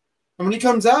 And when he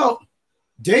comes out,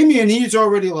 Damian, he's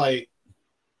already like,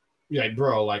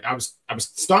 bro, like I was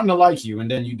starting to like you,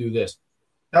 and then you do this.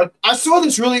 Now, I saw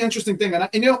this really interesting thing, and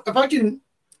if I can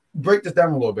break this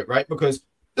down a little bit, right? Because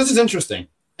this is interesting.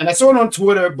 And I saw it on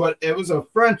Twitter, but it was a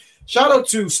friend. Shout out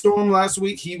to Storm last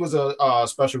week. He was a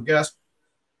special guest.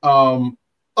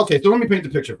 Okay, so let me paint the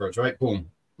picture first, right?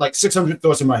 Boom. Like 600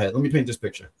 thoughts in my head. Let me paint this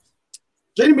picture.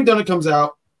 JD McDonough comes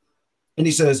out, and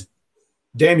he says,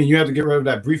 Damian, you have to get rid of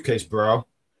that briefcase, bro.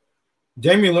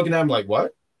 Damian looking at him like,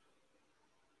 what?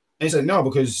 And he said, no,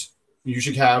 because you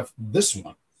should have this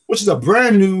one, which is a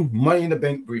brand new Money in the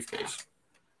Bank briefcase.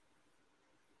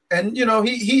 And,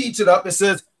 he eats it up. It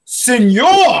says,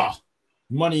 Senor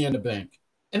Money in the Bank.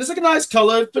 And it's like a nice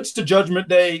color. It fits the Judgment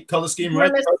Day color scheme,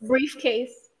 right? Grimace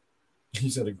briefcase. He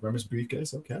said a Grimace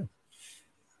briefcase? Okay.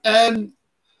 And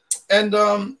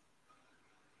I'm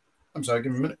sorry,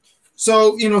 give me a minute.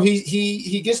 So,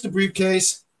 he gets the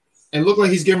briefcase and looked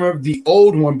like he's giving her the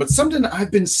old one, but something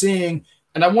I've been seeing,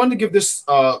 and I wanted to give this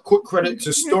quick credit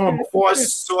to Storm before I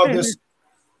saw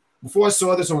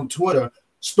this on Twitter.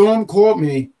 Storm called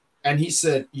me and he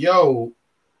said, yo,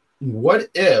 what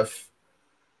if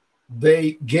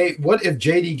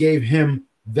JD gave him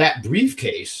that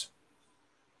briefcase,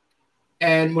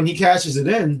 and when he cashes it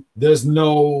in, there's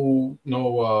no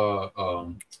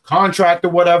contract or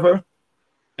whatever.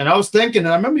 And I was thinking,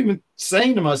 and I remember even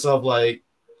saying to myself, like,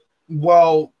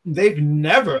 well, they've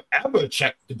never, ever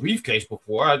checked the briefcase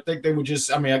before. I think they would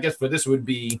just, I guess for this would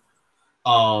be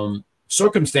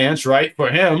circumstance, right, for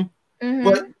him. Mm-hmm.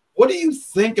 But what do you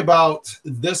think about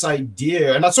this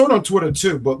idea? And I saw it on Twitter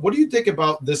too, but what do you think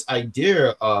about this idea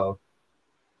of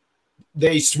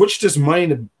they switched this Money in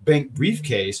the Bank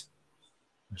briefcase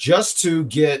just to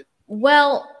get...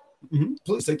 Well,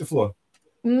 Please take the floor.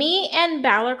 Me and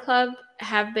Balor Club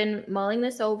have been mulling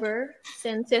this over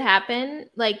since it happened.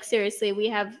 Like, seriously, we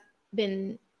have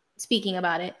been speaking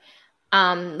about it.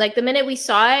 Like, the minute we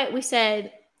saw it, we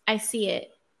said, I see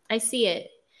it. I see it.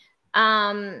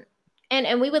 And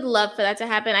we would love for that to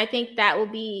happen. I think that will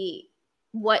be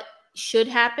what should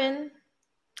happen.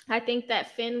 I think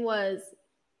that Finn was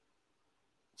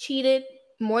cheated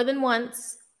more than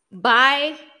once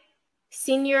by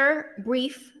Senior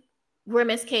Brief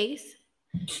Grimace Case.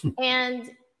 And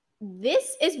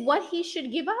this is what he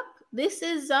should give up. This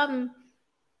is,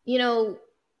 you know,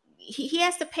 he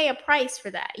has to pay a price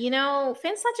for that. You know,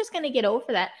 Finn's not just going to get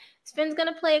over that. Finn's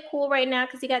going to play it cool right now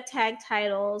because he got tag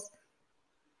titles.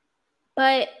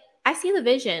 But I see the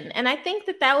vision, and I think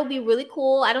that that will be really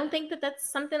cool. I don't think that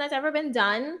that's something that's ever been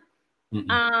done.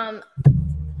 I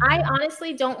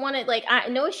honestly don't want to, like,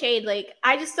 no shade. Like,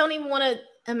 I just don't even want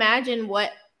to imagine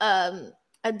what a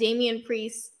Damian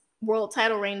Priest world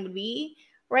title reign would be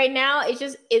right now. It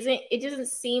just isn't. It doesn't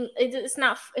seem. It's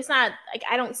not like,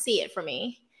 I don't see it for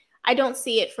me. I don't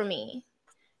see it for me.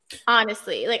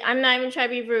 Honestly, like, I'm not even trying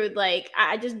to be rude. Like,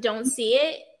 I just don't see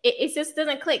it. It just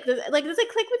doesn't click. Does it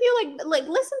click with you? Like,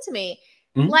 listen to me.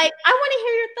 Like, I want to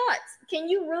hear your thoughts. Can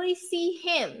you really see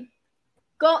him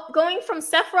going from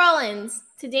Seth Rollins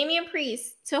to Damian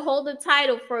Priest to hold the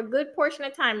title for a good portion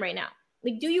of time right now?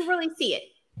 Like, do you really see it?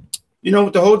 You know,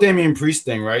 with the whole Damian Priest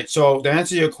thing, right? So to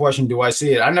answer your question, do I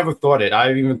see it? I never thought it.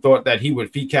 I even thought that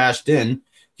if he cashed in,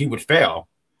 he would fail.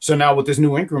 So now with this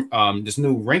new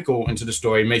wrinkle into the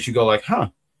story, it makes you go like, huh.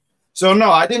 So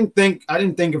no, I didn't think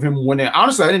of him winning.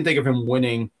 Honestly, I didn't think of him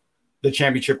winning the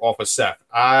championship off of Seth.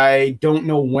 I don't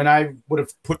know when I would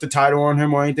have put the title on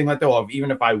him or anything like that, or even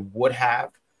if I would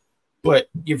have. But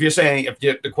if you're saying,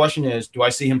 the question is, do I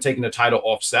see him taking the title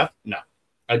off Seth? No,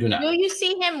 I do not. Do you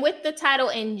see him with the title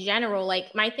in general?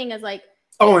 Like, my thing is like,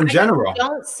 in general,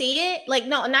 don't see it. Like,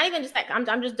 no, not even just that.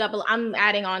 I'm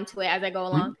adding on to it as I go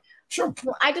along. Sure.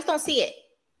 Well, I just don't see it.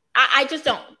 I just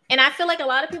don't. And I feel like a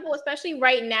lot of people, especially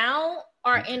right now,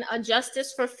 are in a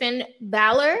justice for Finn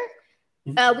Balor.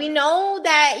 We know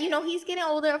that, you know, he's getting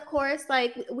older, of course.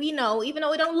 Like, we know, even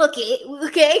though we don't look it,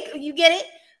 okay, you get it.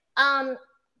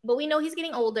 But we know he's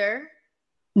getting older.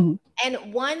 And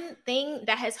one thing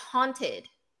that has haunted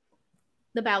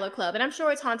the Balor Club, and I'm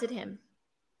sure it's haunted him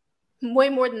way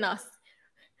more than us,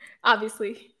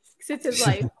 obviously, since his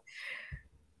life.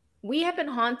 We have been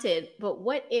haunted, but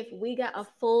what if we got a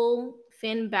full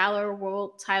Finn Balor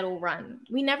world title run?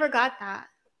 We never got that.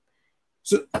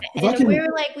 So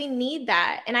we're like, we need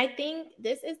that. And I think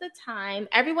this is the time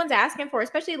everyone's asking for,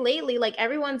 especially lately. Like,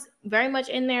 everyone's very much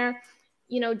in their,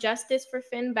 you know, justice for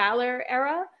Finn Balor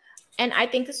era. And I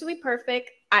think this will be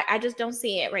perfect. I just don't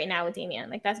see it right now with Damian.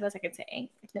 Like, that's the best I could say.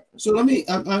 So let me,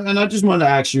 and I just wanted to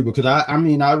ask you, because I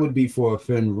mean, I would be for a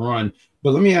Finn run,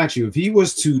 but let me ask you, if he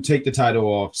was to take the title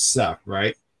off Seth,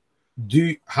 right?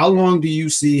 How long do you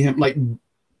see him, like, let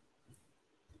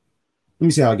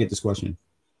me see how I get this question.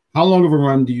 How long of a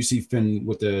run do you see Finn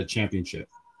with the championship?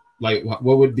 Like,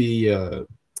 what would be,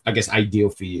 I guess, ideal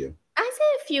for you? I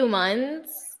say a few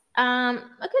months, a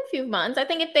good few months. I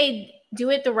think if they do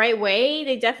it the right way,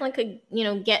 they definitely could, you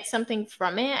know, get something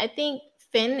from it. I think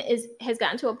Finn has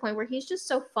gotten to a point where he's just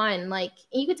so fun. Like,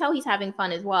 you could tell he's having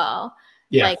fun as well.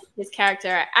 Yeah. Like, his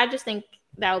character. I just think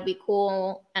that would be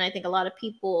cool. And I think a lot of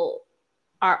people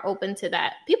are open to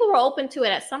that. People were open to it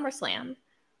at SummerSlam.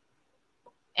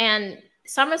 And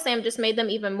SummerSlam just made them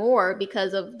even more,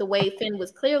 because of the way Finn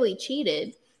was clearly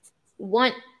cheated,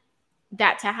 want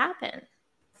that to happen.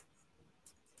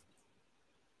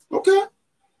 Okay.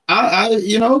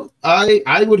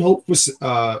 I would hope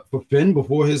for Finn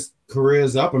before his career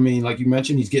is up. I mean, like you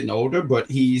mentioned, he's getting older, but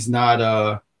he's not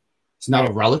a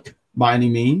relic by any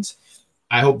means.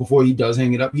 I hope before he does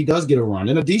hang it up, he does get a run,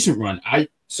 and a decent run.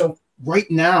 So right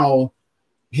now,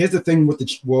 here's the thing with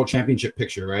the World Championship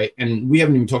picture, right? And we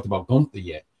haven't even talked about Gunther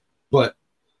yet, but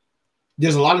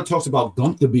there's a lot of talks about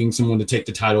Gunther being someone to take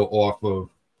the title off of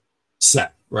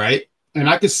Seth, right? And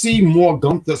I could see more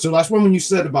Gunther. So that's when you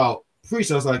said about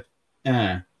Priest, I was like,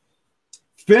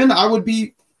 Finn, I would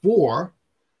be for.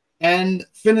 And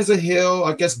Finn is a heel.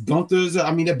 I guess Gunther's,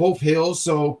 they're both heels.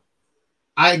 So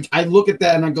I look at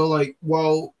that and I go like,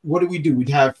 well, what do? We'd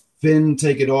have Finn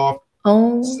take it off.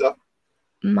 Oh,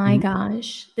 my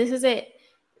gosh. This is it.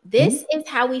 This is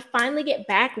how we finally get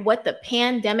back what the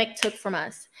pandemic took from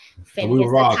us. Finn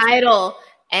gets the title.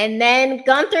 And then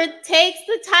Gunther takes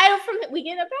the title from him. We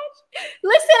get a match.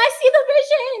 Listen, I see the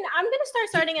vision. I'm gonna start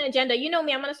starting an agenda. You know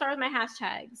me. I'm gonna start with my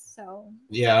hashtags. So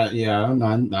yeah, I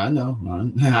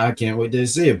know. I can't wait to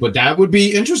see it. But that would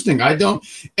be interesting. I don't.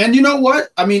 And you know what?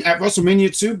 I mean, at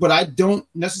WrestleMania 2, but I don't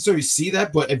necessarily see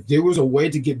that. But if there was a way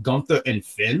to get Gunther and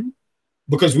Finn,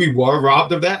 because we were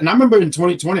robbed of that. And I remember in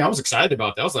 2020, I was excited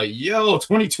about that. I was like, yo,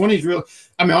 2020 is real.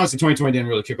 I mean, honestly, 2020 didn't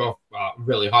really kick off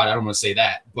really hard. I don't want to say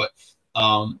that, but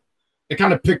it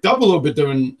kind of picked up a little bit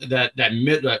during that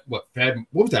what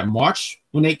was that, March,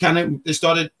 when they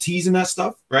started teasing that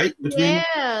stuff, right?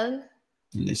 Yeah.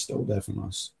 And they stole that from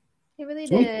us. It really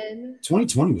did.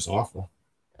 2020 was awful.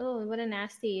 Oh, what a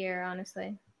nasty year,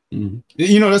 honestly. Mm-hmm.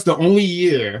 You know, that's the only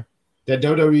year that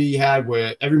WWE had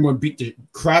where everyone beat the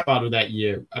crap out of that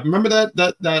year. I remember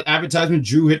that advertisement.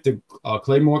 Drew hit the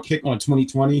Claymore kick on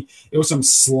 2020. It was some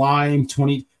slime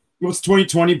 20. It was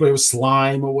 2020, but it was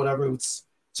slime or whatever. It was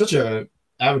such a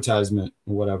advertisement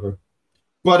or whatever.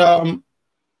 But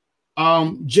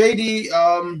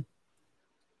JD,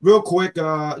 real quick,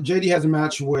 JD has a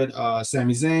match with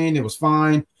Sami Zayn. It was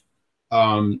fine.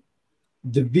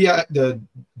 The VIP,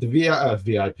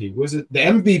 was it the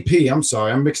MVP? I'm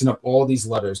sorry, I'm mixing up all these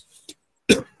letters.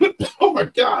 Oh my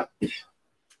god!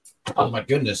 Oh my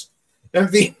goodness!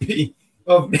 MVP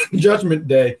of Judgment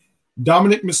Day,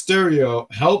 Dominic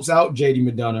Mysterio helps out JD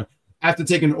McDonough after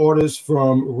taking orders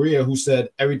from Rhea, who said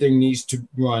everything needs to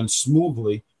run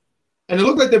smoothly. And it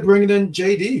looked like they're bringing in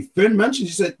JD. Finn mentioned,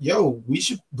 he said, "Yo, we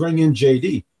should bring in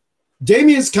JD."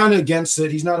 Damien's kind of against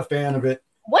it. He's not a fan of it.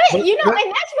 What? And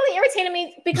that's really irritating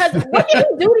me because what did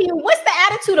he do to you? What's the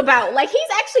attitude about? Like, he's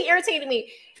actually irritating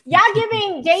me. Y'all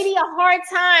giving JD a hard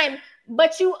time,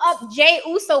 but you up Jay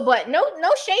Uso. But no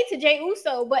shade to Jay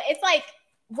Uso. But it's like,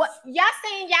 what y'all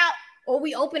saying?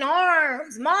 We open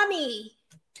arms, mommy.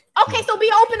 Okay, so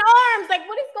be open arms. Like,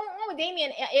 what is going on with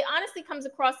Damien? It honestly comes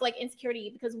across like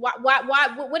insecurity because why?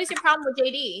 What is your problem with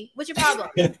JD? What's your problem?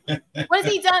 What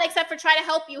has he done except for try to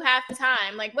help you half the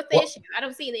time? Like, what's the issue? I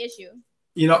don't see the issue.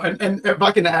 You know, and if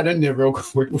I can add in there real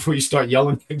quick before you start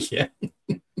yelling again.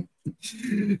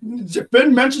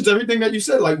 Ben mentions everything that you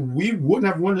said. Like, we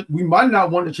wouldn't have won it. We might not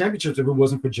have won the championships if it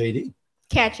wasn't for JD.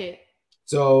 Catch it.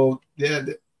 So, yeah.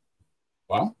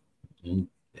 Well, and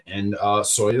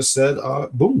Sawyer said,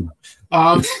 boom.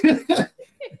 But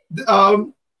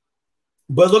it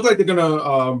looked like they're going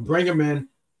to bring him in.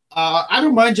 I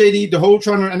don't mind JD, the whole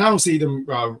trying to, and I don't see them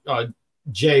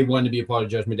Jay wanted to be a part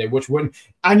of Judgment Day, which wouldn't.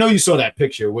 I know you saw that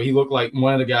picture where he looked like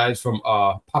one of the guys from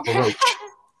Papa Roach.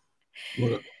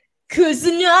 Cause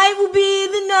the night will be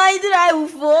the night that I will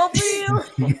fall for you.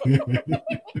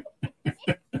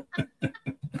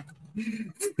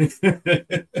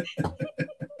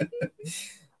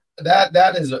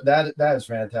 that is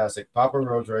fantastic. Papa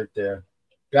Roach right there.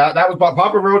 That was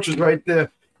Papa Roach was right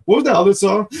there. What was the other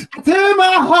song? I tear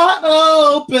my heart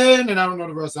open, and I don't know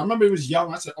the rest. I remember it was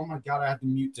young. I said, "Oh my god, I have to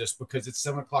mute this because it's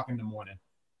 7 o'clock in the morning."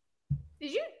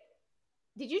 Did you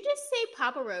just say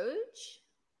Papa Roach?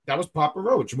 That was Papa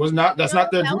Roach. Was not. That's not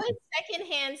the. That was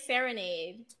Secondhand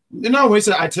Serenade. No, when he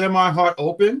said, "I tear my heart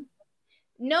open."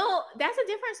 No, that's a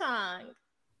different song.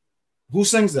 Who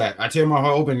sings that? I tear my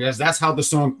heart open. That's how the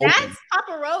song opens. That's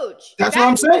Papa Roach. That's what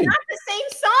I'm saying. Not the same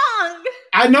song.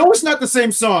 I know it's not the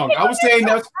same song. I was saying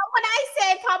that when I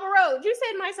said Papa Roach, you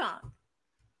said my song.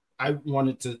 I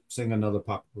wanted to sing another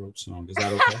Papa Roach song. Is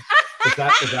that okay? is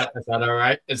that all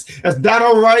right? Is that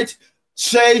all right?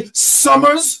 Shay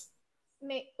Summers.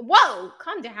 Whoa,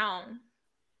 calm down.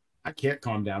 I can't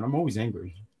calm down. I'm always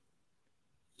angry.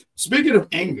 Speaking of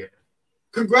anger,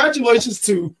 congratulations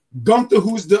to Gunther,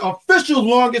 who's the official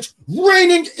longest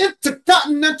reigning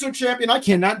Intercontinental Champion. I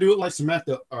cannot do it like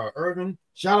Samantha Irvin.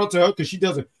 Shout out to her because she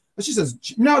does it. She says,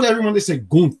 now that everyone they say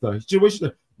Gunther. She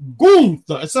said,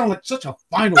 Gunther. It sounds like such a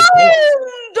final. Thunder!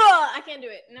 I can't do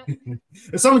it. No.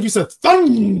 It sounds like you said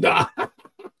thunder.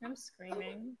 I'm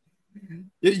screaming.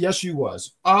 Yes, she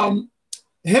was.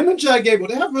 Him and Chad Gable,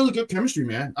 they have really good chemistry,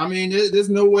 man. I mean, there's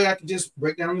no way I could just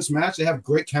break down this match. They have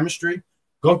great chemistry.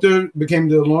 Gunther became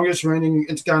the longest reigning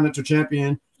Intercontinental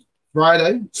Champion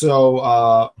Friday.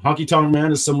 So Honky Tonk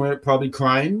Man is somewhere probably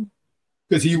crying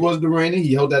because he was the reigning.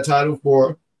 He held that title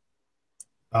for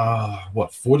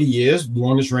 40 years,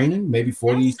 longest reigning, maybe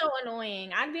 40. That's so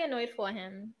annoying. I'd be annoyed for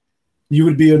him. You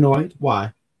would be annoyed?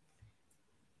 Why?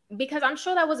 Because I'm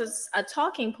sure that was a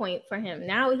talking point for him.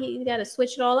 Now he got to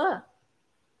switch it all up.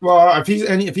 Well,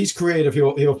 if he's creative,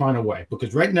 he'll find a way.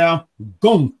 Because right now,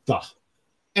 Gunther.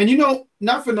 And you know,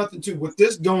 not for nothing too, with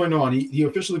this going on, he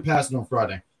officially passed it on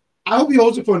Friday. I hope he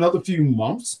holds it for another few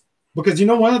months. Because you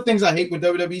know, one of the things I hate with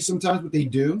WWE sometimes what they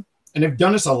do, and they've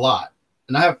done this a lot,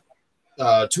 and I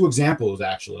have 2 examples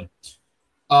actually.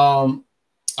 I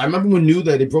remember when New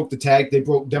Day, they broke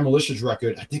Demolish's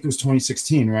record. I think it was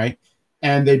 2016, right?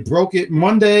 And they broke it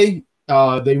Monday.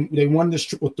 They won this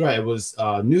triple threat. It was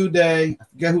New Day. I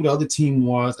forget who the other team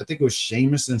was. I think it was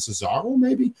Sheamus and Cesaro,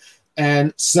 maybe,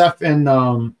 and Seth and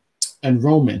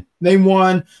Roman. They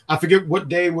won. I forget what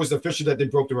day was official that they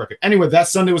broke the record. Anyway, that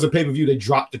Sunday was a pay-per-view. They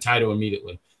dropped the title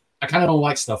immediately. I kind of don't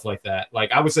like stuff like that.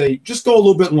 Like, I would say just go a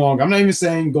little bit longer. I'm not even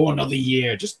saying go another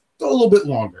year. Just go a little bit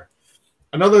longer.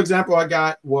 Another example I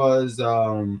got was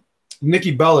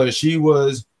Nikki Bella. She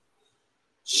was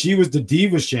the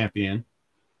Divas champion,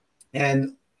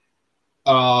 and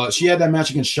she had that match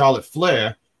against Charlotte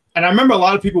Flair. And I remember a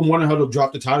lot of people wanted her to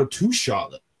drop the title to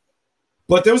Charlotte.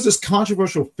 But there was this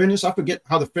controversial finish. I forget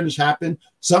how the finish happened.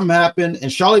 Something happened,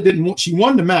 and Charlotte didn't. She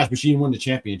won the match, but she didn't win the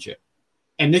championship.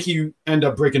 And Nikki ended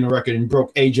up breaking the record and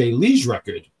broke AJ Lee's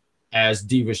record as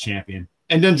Divas champion,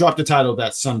 and then dropped the title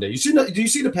that Sunday. Do you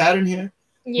see the pattern here?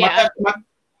 Yeah.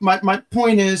 My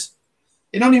point is,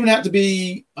 it don't even have to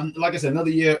be, like I said, another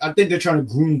year. I think they're trying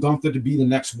to groom Gunther to be the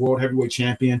next world heavyweight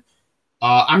champion.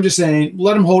 I'm just saying,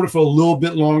 let him hold it for a little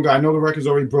bit longer. I know the record's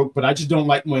already broke, but I just don't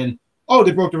like when, oh,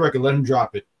 they broke the record, let him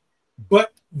drop it.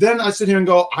 But then I sit here and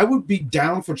go, I would be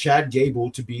down for Chad Gable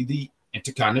to be the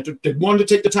Intercontinental, the one to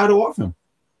take the title off him.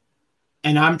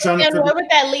 And I'm trying to figure, where would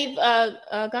that leave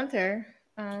Gunther?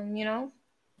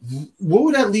 What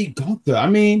would that leave Gunther? I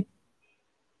mean,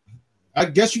 I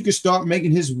guess you could start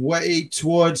making his way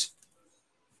towards.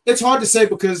 It's hard to say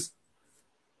because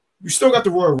you still got the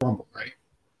Royal Rumble, right?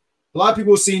 A lot of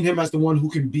people are seeing him as the one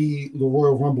who can be the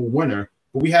Royal Rumble winner,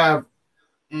 but we have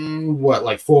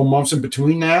like 4 months in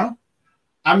between now.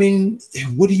 I mean,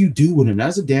 what do you do with him?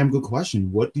 That's a damn good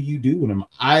question. What do you do with him?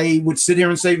 I would sit here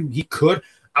and say he could.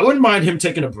 I wouldn't mind him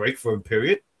taking a break for a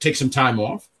period, take some time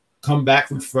off, come back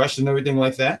refreshed and everything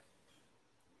like that.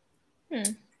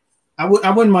 I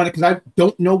wouldn't mind it because I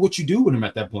don't know what you do with him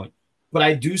at that point. But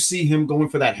I do see him going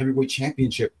for that heavyweight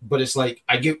championship. But it's like,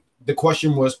 the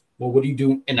question was, well, what do you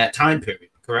do in that time period?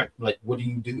 Correct? Like, what do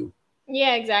you do?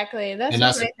 Yeah, exactly. That's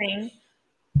my thing.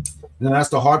 And that's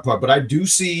the hard part. But I do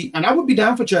see, and I would be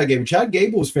down for Chad Gable. Chad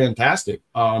Gable is fantastic.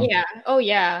 Yeah. Oh,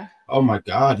 yeah. Oh, my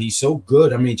God. He's so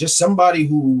good. I mean, just somebody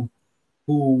who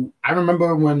I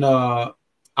remember when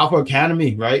Alpha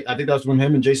Academy, right? I think that was when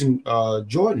him and Jason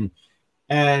Jordan.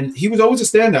 And he was always a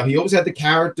standout. He always had the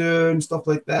character and stuff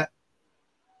like that.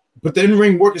 But the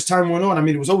in-ring work as time went on, I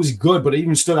mean, it was always good, but it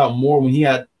even stood out more when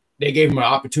they gave him an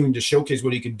opportunity to showcase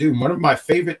what he could do. One of my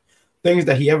favorite things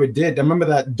that he ever did, I remember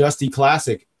that Dusty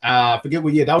Classic. I forget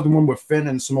what year. That was the one where Finn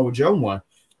and Samoa Joe won.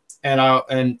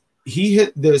 And he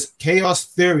hit this Chaos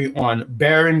Theory on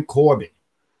Baron Corbin.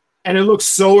 And it looks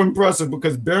so impressive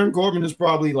because Baron Corbin is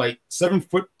probably like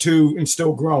 7'2" and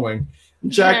still growing.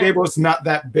 And Chad Gable is not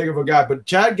that big of a guy. But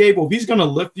Chad Gable, if he's going to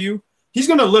lift you, he's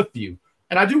going to lift you.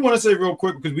 And I do want to say real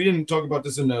quick, because we didn't talk about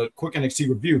this in a quick NXT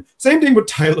review. Same thing with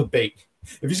Tyler Bate.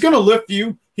 If he's going to lift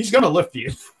you, he's going to lift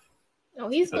you. Oh,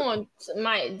 he's going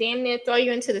to damn near throw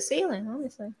you into the ceiling,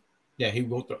 honestly. Yeah, he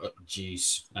will throw.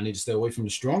 Jeez, I need to stay away from the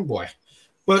strong boy.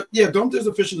 But yeah, Gunther's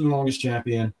officially the longest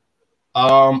champion.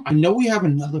 I know we have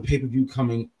another pay-per-view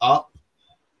coming up.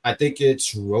 I think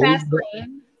it's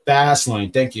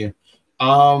Fastlane. Thank you.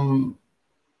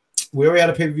 We already had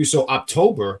a pay-per-view, so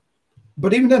October.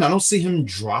 But even then, I don't see him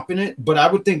dropping it. But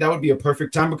I would think that would be a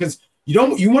perfect time because you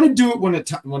want to do it when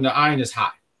the iron is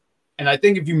hot. And I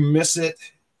think if you miss it,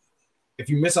 if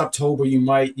you miss October, you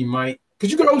might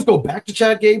because you could always go back to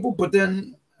Chad Gable. But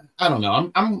then I don't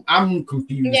know. I'm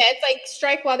confused. Yeah, it's like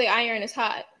strike while the iron is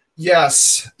hot.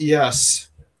 Yes.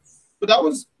 But that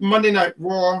was Monday Night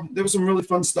Raw. There was some really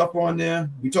fun stuff on there.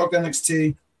 We talked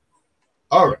NXT.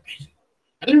 All right.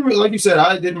 I didn't really, like you said,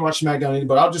 I didn't watch SmackDown either,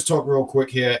 but I'll just talk real quick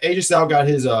here. AJ Styles got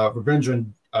his revenge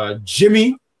on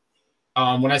Jimmy.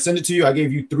 When I sent it to you, I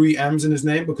gave you 3 M's in his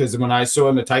name because when I saw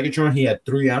him at Tigertron, he had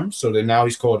 3 M's. So then now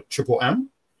he's called Triple M.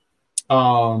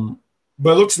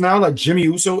 But it looks now like Jimmy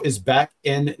Uso is back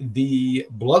in the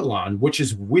bloodline, which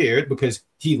is weird because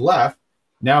he left.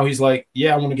 Now he's like,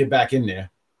 yeah, I want to get back in there.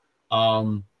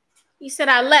 You said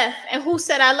I left. And who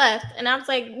said I left? And I was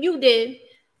like, you did.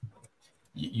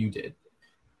 You did.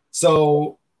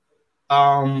 So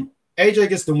AJ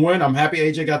gets the win. I'm happy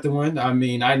AJ got the win. I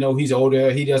mean, I know he's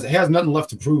older. He has nothing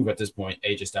left to prove at this point,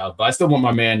 AJ Styles, but I still want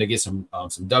my man to get some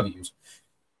W's.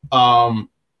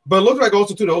 But it looks like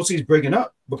also too the OC is breaking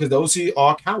up because the OC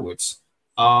are cowards.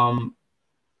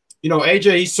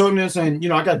 AJ, he's certainly there saying,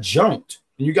 I got jumped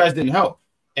and you guys didn't help.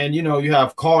 And you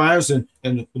have Carl Anderson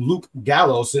and Luke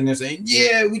Gallows sitting there saying,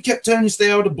 yeah, we kept telling you to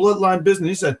stay out of the bloodline business.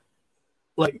 He said,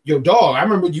 like, yo, dog, I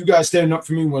remember you guys standing up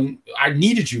for me when I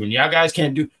needed you, and y'all guys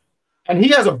can't do. And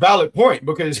he has a valid point,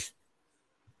 because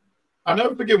I'll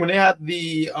never forget when they had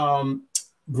the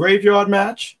graveyard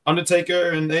match,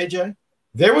 Undertaker and AJ.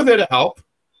 They were there to help.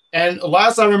 And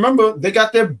last I remember, they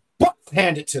got their butts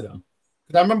handed to them.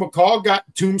 Because I remember Carl got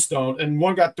tombstone and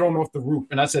one got thrown off the roof.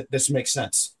 And I said, this makes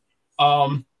sense.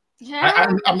 I'm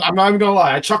not even gonna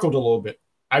lie, I chuckled a little bit.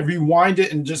 I rewind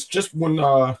it, and just when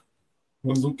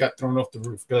Luke got thrown off the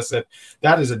roof, because I said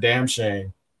that is a damn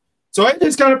shame. So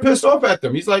AJ's kind of pissed off at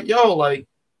them. He's like, yo, like,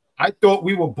 I thought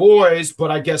we were boys,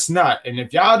 but I guess not. And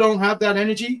if y'all don't have that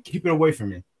energy, keep it away from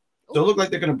me. So it look like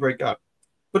they're gonna break up.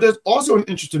 But there's also an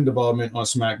interesting development on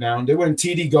SmackDown. They were in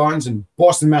TD Gardens in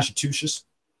Boston, Massachusetts.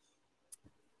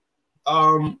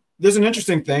 There's an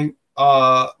interesting thing.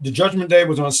 The Judgment Day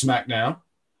was on SmackDown,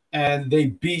 and they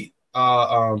beat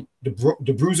the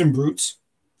Bruising Brutes.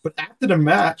 But after the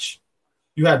match,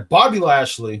 you had Bobby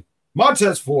Lashley,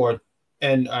 Montez Ford,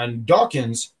 and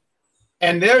Dawkins,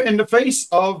 and they're in the face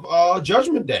of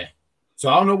Judgment Day. So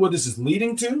I don't know what this is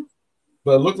leading to,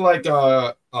 but it looked like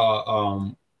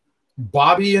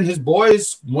Bobby and his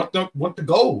boys want the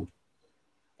gold.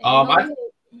 I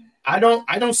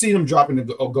don't see them dropping the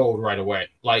gold right away.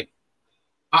 Like,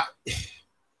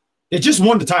 they just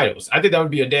won the titles. I think that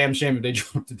would be a damn shame if they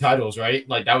dropped the titles, right?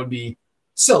 Like, that would be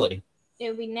silly. It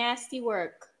would be nasty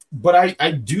work. But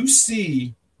I do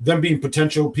see them being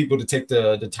potential people to take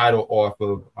the title off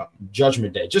of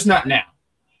Judgment Day. Just not now.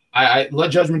 I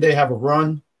let Judgment Day have a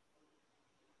run.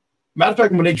 Matter of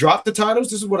fact, when they drop the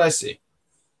titles, this is what I see.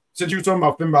 Since you were talking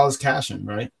about Finn Balor's cash-in,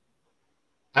 right?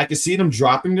 I can see them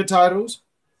dropping the titles,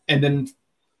 and then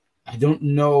I don't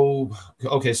know.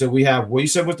 Okay, so we have, what you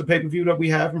said was the pay-per-view that we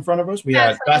have in front of us? We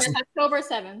had October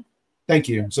 7th. Thank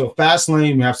you. So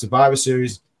Fastlane, we have Survivor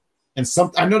Series, and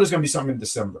I know there's going to be something in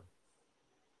December.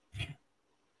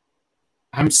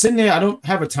 I'm sitting there, I don't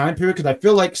have a time period, because I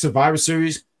feel like Survivor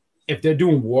Series, if they're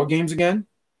doing War Games again,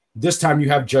 this time you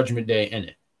have Judgment Day in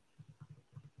it.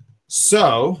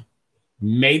 So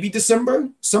maybe December,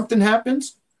 something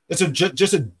happens. It's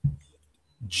just a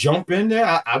jump in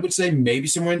there. I would say maybe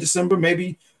somewhere in December,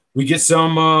 maybe we get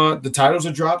some the titles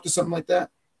are dropped or something like that.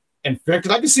 And fair,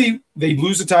 because I can see they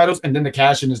lose the titles and then the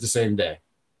cash in is the same day.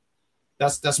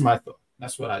 That's my thought.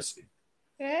 That's what I see.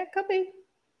 Yeah, it could be.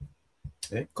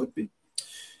 It could be.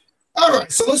 All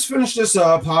right, so let's finish this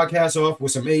podcast off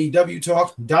with some AEW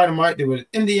talk. Dynamite, they were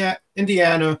in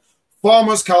Indiana,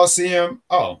 Farmers Coliseum.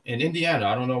 Oh, in Indiana.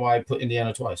 I don't know why I put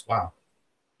Indiana twice. Wow.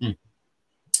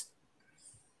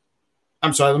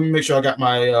 I'm sorry. Let me make sure I got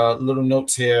my little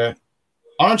notes here.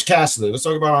 Orange Cassidy. Let's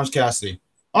talk about Orange Cassidy.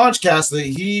 Orange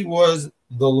Cassidy. He was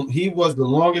the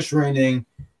longest reigning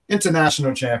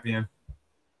international champion.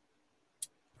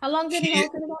 How long did he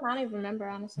hold it on? I don't even remember,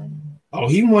 honestly. Oh,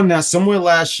 he won that somewhere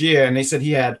last year, and they said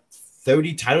he had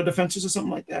 30 title defenses or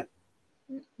something like that.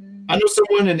 Mm-hmm. I know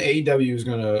someone in AEW is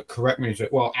going to correct me.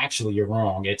 Well, actually, you're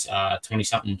wrong. It's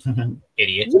 20-something.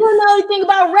 Idiot. You don't know anything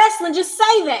about wrestling. Just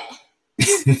say that.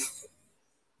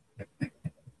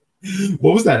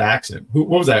 What was that accent? What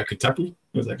was that? Kentucky?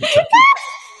 What was that? Kentucky?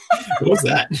 What was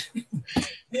that?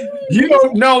 You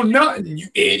don't know nothing, you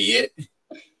idiot.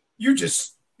 You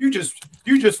just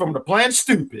from the plan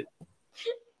stupid.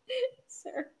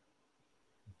 Sir.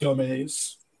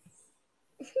 Dumbass.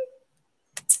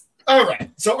 All right.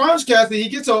 So Orange Cassidy, he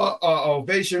gets a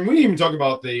ovation. We didn't even talk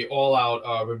about the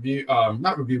all-out review,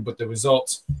 not review, but the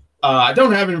results. I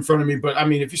don't have it in front of me, but I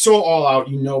mean, if you saw All Out,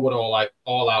 you know what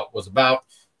All Out was about.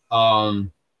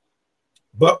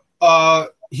 But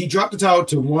he dropped the title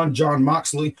to one Jon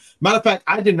Moxley. Matter of fact,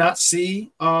 I did not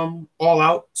see All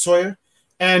Out, Sawyer.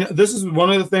 And this is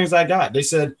one of the things I got. They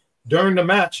said during the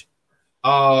match,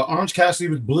 Orange Cassidy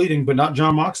was bleeding, but not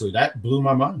Jon Moxley. That blew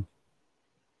my mind.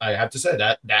 I have to say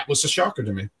that was a shocker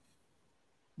to me.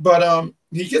 But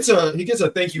he gets a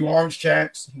thank you Orange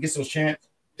chants. He gets those chants.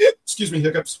 Excuse me,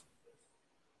 hiccups.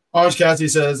 Orange Cassidy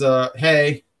says,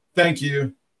 hey, thank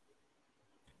you.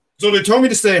 So they told me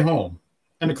to stay home,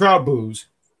 and the crowd boos,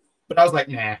 but I was like,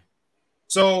 nah.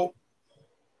 So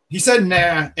he said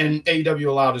nah, and AEW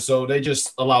allowed it, so they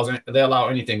allow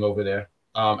anything over there,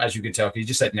 as you can tell. He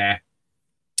just said nah.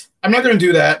 I'm not going to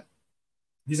do that.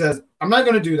 He says, I'm not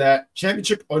going to do that.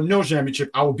 Championship or no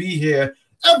championship, I will be here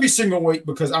every single week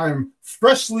because I am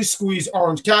freshly squeezed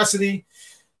Orange Cassidy,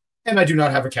 and I do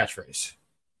not have a catchphrase.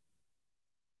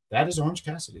 That is Orange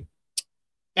Cassidy.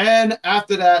 And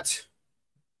after that,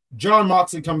 Jon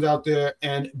Moxley comes out there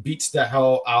and beats the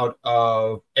hell out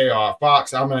of AR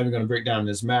Fox. I'm not even going to break down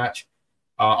this match.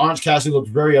 Orange Cassidy looked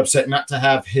very upset not to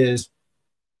have his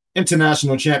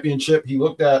international championship. He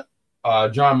looked at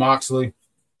Jon Moxley,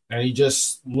 And he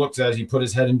just looked as he put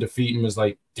his head in defeat and was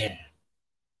like, damn,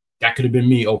 that could have been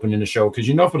me opening the show. Because,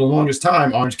 for the longest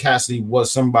time, Orange Cassidy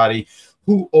was somebody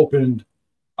who opened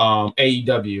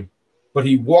AEW. But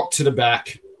he walked to the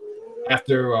back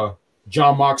after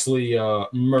John Moxley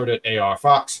murdered AR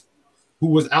Fox, who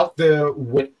was out there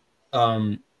with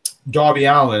Darby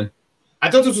Allin.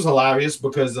 I thought this was hilarious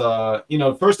because,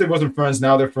 first they wasn't friends.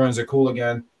 Now they're friends. They're cool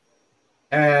again.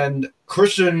 And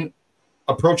Christian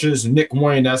approaches Nick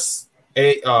Wayne. That's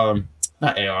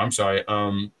not AR. I'm sorry.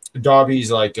 Darby's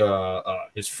like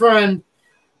his friend,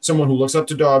 someone who looks up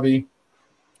to Darby.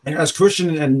 And as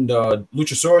Christian and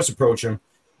Luchasaurus approach him,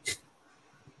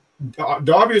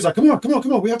 Darby was like, come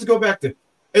on. We have to go back to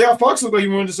AR Fox. Looked like he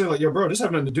wanted to say, like, yo, bro, this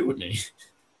has nothing to do with me.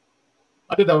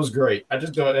 I thought that was great. I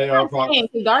just thought AR Fox.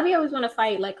 Darby always want to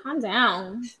fight. Like, calm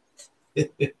down. He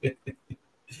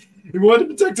wanted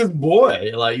to protect his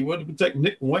boy. Like, he wanted to protect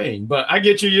Nick Wayne. But I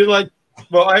get you. You're like,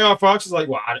 well, AR Fox is like,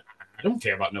 well, I don't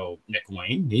care about no Nick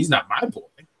Wayne. He's not my boy.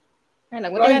 Right,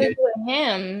 like, what does that got to do with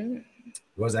him?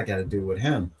 What's that got to do with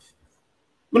him?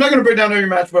 We're not going to break down every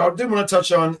match, but I did want to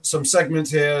touch on some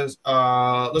segments here.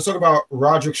 Let's talk about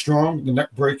Roderick Strong, the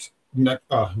neck brace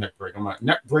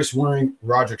wearing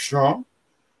Roderick Strong.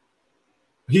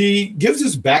 He gives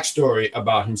his backstory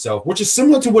about himself, which is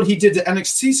similar to what he did to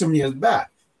NXT some years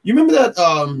back. You remember that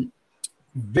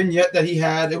vignette that he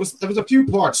had? There was a few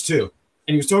parts too,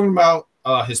 and he was talking about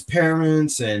his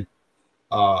parents and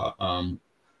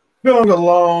feeling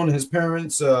alone. His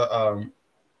parents, I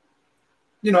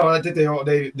think they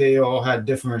all had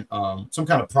different some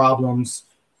kind of problems,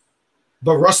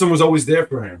 but wrestling was always there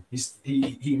for him. He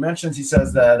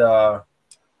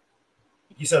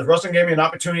says wrestling gave me an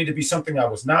opportunity to be something I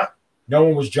was not. No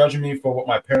one was judging me for what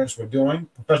my parents were doing.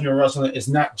 Professional wrestling is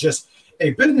not just a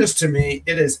business to me,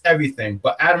 it is everything.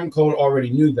 But Adam Cole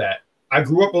already knew that. I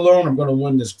grew up alone. I'm going to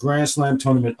win this Grand Slam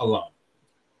tournament alone.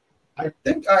 I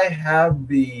think I have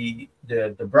the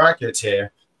brackets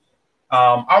here.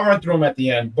 I'll run through them at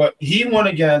the end. But he won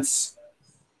against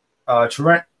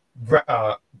Trent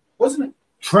Beretta.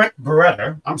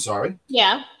 I'm sorry.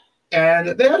 Yeah. And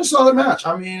they had a solid match.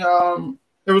 I mean,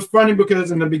 it was funny because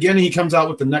in the beginning he comes out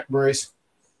with the neck brace,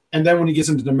 and then when he gets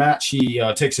into the match, he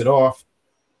takes it off.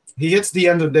 He hits the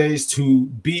End of Days to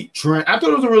beat Trent. I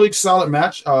thought it was a really solid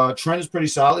match. Trent is pretty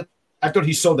solid. I thought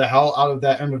he sold the hell out of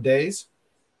that End of Days.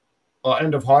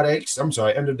 End of Heartaches. I'm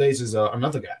sorry. End of Days is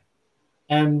another guy.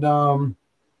 And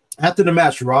after the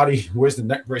match, Roddy wears the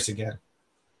neck brace again,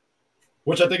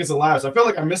 which I think is hilarious. I feel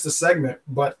like I missed a segment,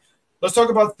 but let's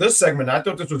talk about this segment. I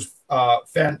thought this was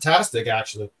fantastic,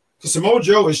 actually, because Samoa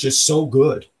Joe is just so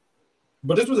good.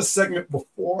 But this was a segment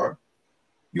before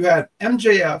you had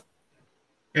MJF,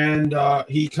 and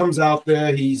he comes out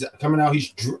there. He's coming out.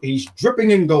 He's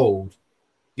dripping in gold.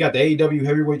 You got the AEW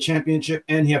Heavyweight Championship,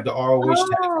 and he have the ROH.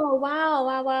 Oh,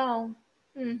 wow.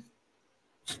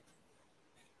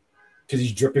 Because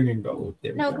he's dripping in gold.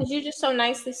 No, because you just so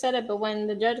nicely said it, but when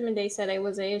the Judgment Day said it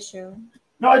was an issue.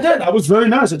 No, I did. I was very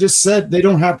nice. I just said they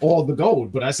don't have all the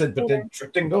gold, but I said, but they're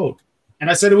dripped in gold. And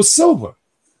I said it was silver.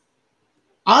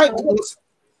 Don't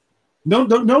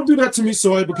do that to me,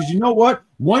 Sawyer, because you know what?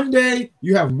 One day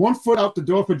you have one foot out the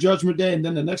door for Judgment Day, and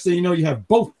then the next thing you know, you have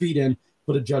both feet in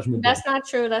for the Judgment Day. That's not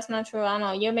true. I don't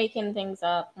know. You're making things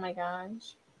up. Oh my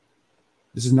gosh.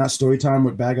 This is not story time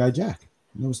with Bad Guy Jack.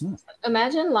 No, it's not.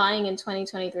 Imagine lying in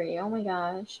 2023. Oh my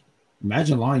gosh.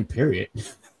 Imagine lying, period.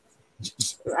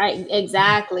 Right.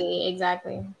 Exactly.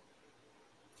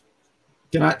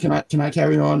 Can I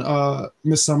carry on,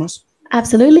 Miss Summers?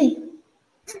 Absolutely.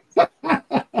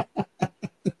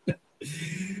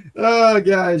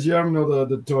 Guys, you don't know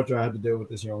the torture I had to deal with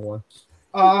this young one.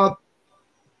 So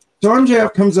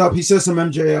MJF comes up, he says some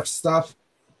MJF stuff.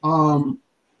 And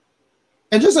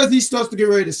just as he starts to get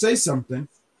ready to say something,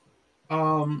 I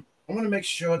want to make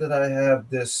sure that I have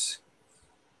this.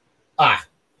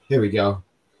 Here we go.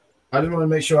 I just want to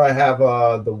make sure I have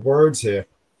the words here.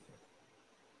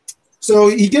 So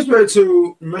he gets ready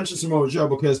to mention Samoa Joe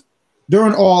because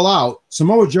during All Out,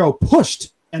 Samoa Joe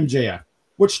pushed MJF,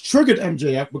 which triggered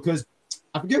MJF because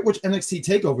I forget which NXT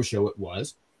TakeOver show it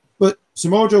was, but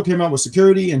Samoa Joe came out with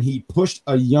security and he pushed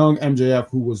a young MJF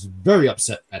who was very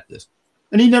upset at this.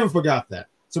 And he never forgot that.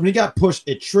 So when he got pushed,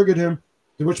 it triggered him,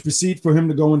 which proceeded for him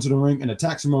to go into the ring and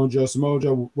attack Samoa Joe. Samoa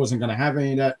Joe wasn't going to have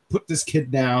any of that, put this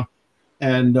kid down,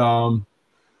 and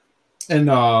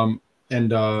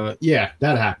yeah,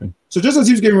 that happened. So just as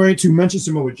he was getting ready to mention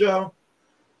Samoa Joe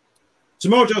says,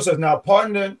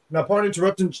 pardon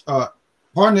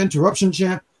the interruption,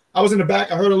 champ. I was in the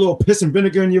back. I heard a little piss and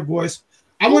vinegar in your voice.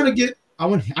 I know,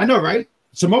 right?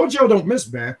 Samoa Joe don't miss,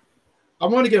 man. I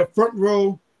want to get a front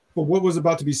row for what was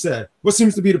about to be said. What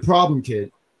seems to be the problem,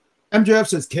 kid? MJF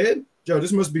says, kid, Joe,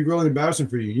 this must be really embarrassing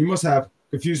for you. You must have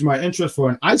confused my interest for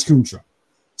an ice cream truck.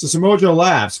 So Samoa Joe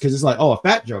laughs because it's like, oh, a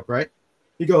fat joke, right?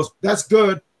 He goes, that's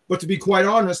good. But to be quite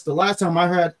honest, the last time I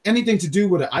had anything to do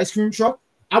with an ice cream truck,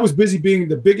 I was busy being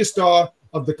the biggest star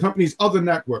of the company's other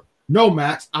network. No,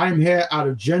 Max, I am here out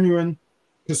of genuine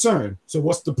concern. So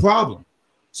what's the problem?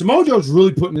 Samoa Joe's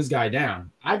really putting this guy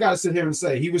down. I got to sit here and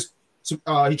say he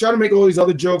tried to make all these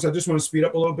other jokes. I just want to speed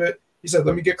up a little bit. He said,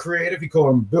 let me get creative. He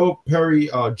called him Bill Perry,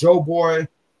 Joe Boy.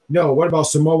 No, what about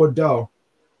Samoa Joe?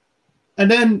 And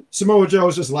then Samoa Joe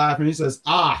is just laughing. He says,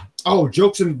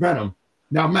 jokes and venom.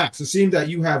 Now, Max, it seems that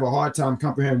you have a hard time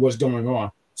comprehending what's going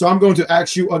on. So I'm going to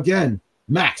ask you again,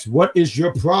 Max, what is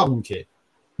your problem, kid?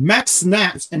 Max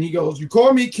snaps and he goes, you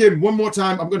call me kid one more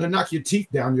time, I'm going to knock your teeth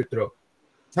down your throat.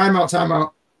 Time out, time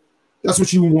out. That's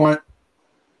what you want.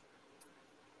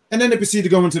 And then they proceed to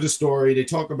go into the story. They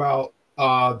talk about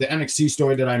the NXT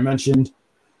story that I mentioned.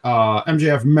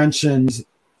 MJF mentions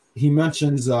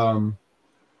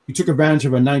you took advantage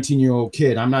of a 19-year-old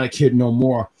kid. I'm not a kid no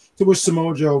more. To which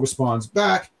Samoa Joe responds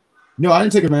back, no, I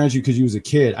didn't take advantage of you because you was a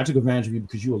kid. I took advantage of you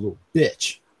because you were a little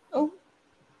bitch. Oh.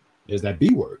 There's that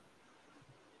B word.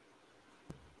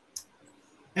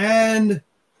 And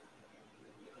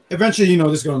eventually,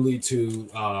 this is going to lead to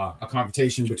a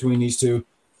confrontation between these two.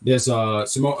 There's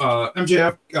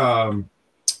MJF.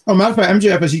 Matter of fact,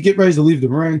 MJF, as he get ready to leave the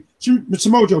ring,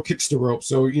 Samoa Joe kicks the rope.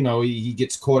 So, he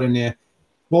gets caught in there,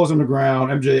 falls on the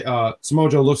ground. Samoa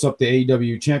Joe lifts up the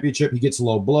AEW championship. He gets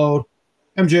low blowed.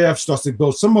 MJF starts to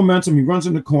build some momentum. He runs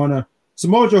in the corner.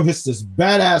 Samoa Joe hits this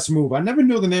badass move. I never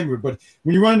knew the name of it, but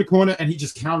when you run in the corner and he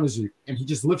just counters you and he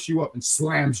just lifts you up and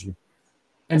slams you.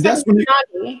 And that's when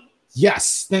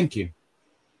yes, thank you.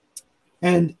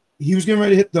 And he was getting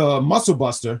ready to hit the Muscle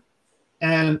Buster,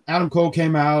 and Adam Cole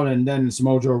came out, and then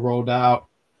Samoa Joe rolled out.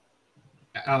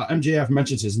 MJF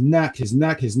mentions his neck.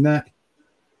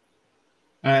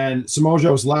 And Samoa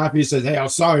Joe was laughing. He says, hey, I'm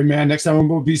sorry, man. Next time I'm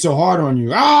going to be so hard on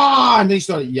you. And then he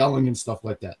started yelling and stuff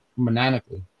like that,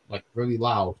 maniacally, like really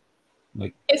loud.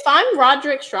 Like, if I'm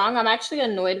Roderick Strong, I'm actually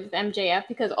annoyed with MJF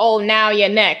because now your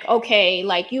neck. Okay,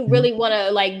 like you really want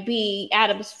to be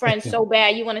Adam's friend so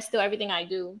bad. You want to steal everything I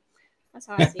do. That's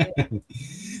how I see it.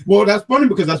 Well, that's funny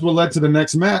because that's what led to the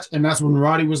next match, and that's when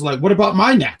Roddy was like, "What about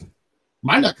my neck?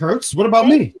 My neck hurts. What about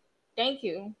me?" Thank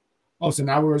you. Oh, so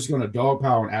now we're just going to dog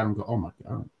power and Adam go, "Oh my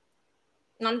god."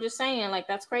 And I'm just saying,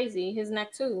 that's crazy. His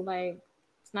neck too.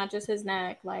 It's not just his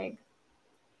neck.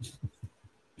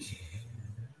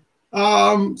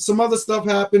 Some other stuff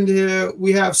happened here.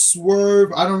 We have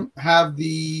Swerve. I don't have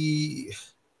the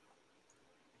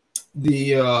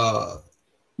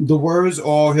words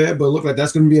all here, but look like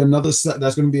that's going to be another set.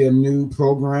 That's going to be a new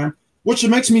program, which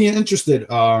makes me interested.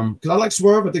 Because I like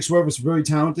Swerve. I think Swerve is very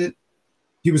talented.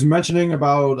 He was mentioning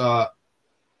about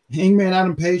Hangman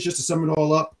Adam Page, just to sum it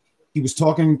all up. He was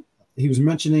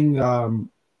mentioning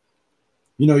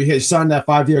you signed that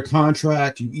 5-year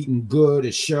contract. You eating good.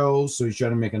 It shows. So he's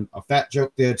trying to make a fat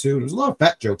joke there too. There's a lot of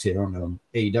fat jokes here on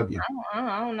AEW.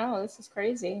 I don't know. This is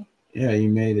crazy. Yeah, he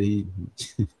made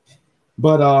it.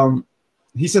 But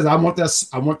he says, I want the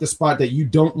spot that you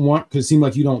don't want because it seemed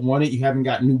like you don't want it. You haven't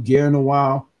got new gear in a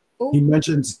while. Ooh. He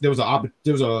mentions there was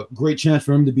a great chance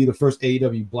for him to be the first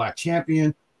AEW Black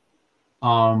Champion.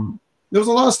 There was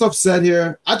a lot of stuff said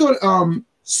here. I thought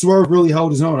Swerve really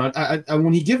held his own.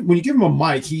 When you give him a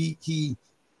mic, he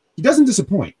doesn't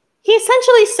disappoint. He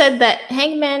essentially said that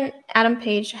Hangman Adam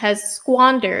Page has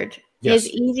squandered his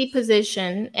easy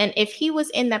position, and if he was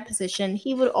in that position,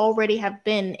 he would already have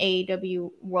been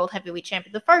AEW World Heavyweight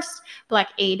Champion, the first Black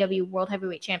AEW World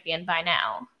Heavyweight Champion by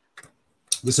now.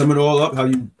 To sum it all up, how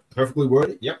you perfectly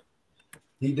worded. Yep,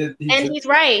 he did. He's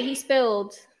right. He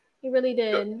spilled. He really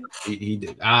did. He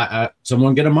did.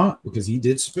 Someone get him up because he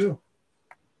did spill.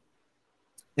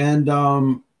 And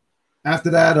after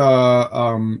that,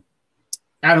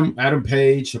 Adam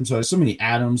Page. I'm sorry, so many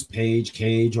Adams, Page,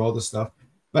 Cage, all this stuff.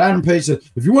 But Adam Page said,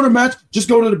 if you want a match, just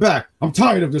go to the back. I'm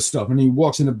tired of this stuff. And he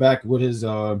walks in the back with his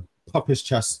puff his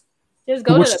chest. Just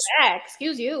go to the back.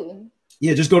 Excuse you.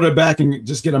 Yeah, just go to the back and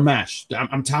just get a match.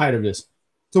 I'm tired of this.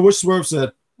 So which Swerve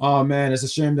said, oh, man, it's a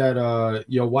shame that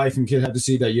your wife and kid have to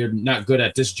see that you're not good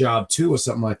at this job, too, or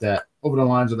something like that, over the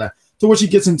lines of that. To which he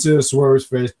gets into Swerve's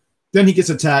face. Then he gets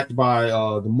attacked by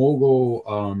the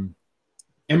Mogul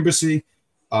Embassy.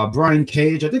 Brian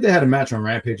Cage. I think they had a match on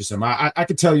Rampage or something. I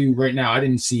could tell you right now, I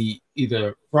didn't see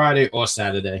either Friday or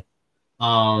Saturday.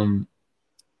 But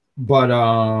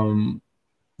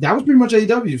that was pretty much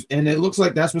AEW's, and it looks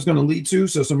like that's what's going to lead to.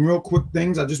 So some real quick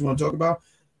things I just want to talk about.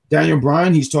 Daniel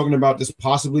Bryan, he's talking about this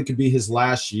possibly could be his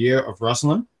last year of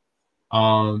wrestling.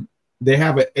 They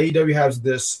have AEW has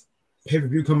this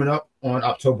pay-per-view coming up on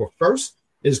October 1st.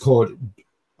 It's called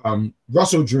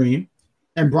Wrestle Dream.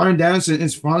 And Bryan Danielson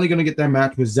is finally going to get that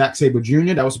match with Zack Sabre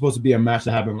Jr. That was supposed to be a match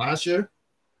that happened last year.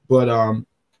 But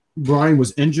Bryan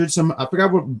was injured. I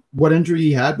forgot what injury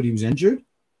he had, but he was injured.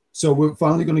 So we're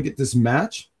finally going to get this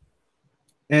match.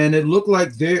 And it looked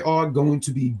like they are going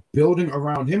to be building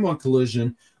around him on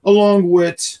Collision, along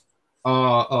with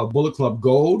Bullet Club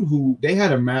Gold, who they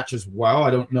had a match as well.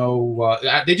 I don't know.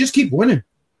 They just keep winning.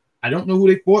 I don't know who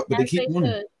they fought, but they keep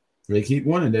winning. They keep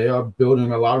winning. They are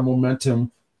building a lot of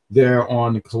momentum there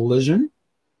on Collision.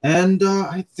 And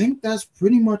I think that's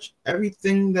pretty much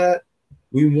everything that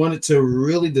we wanted to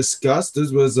really discuss.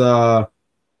 This was a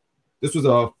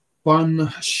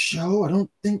fun show. I don't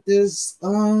think there's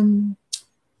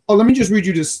let me just read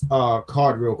you this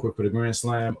card real quick for the Grand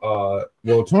Slam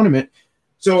World Tournament.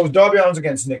 So it was Darby Allin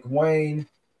against Nick Wayne.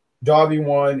 Darby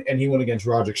won, and he went against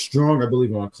Roderick Strong, I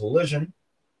believe, on Collision.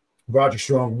 Roderick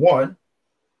Strong won.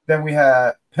 Then we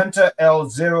had Penta El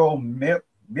Zero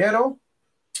Miedo.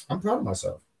 I'm proud of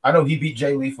myself. I know he beat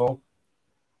Jay Lethal.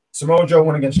 Samoa Joe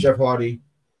went against Jeff Hardy.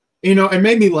 You know, it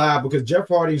made me laugh because Jeff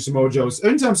Hardy and Samoa Joe,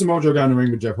 anytime Samoa Joe got in the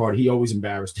ring with Jeff Hardy, he always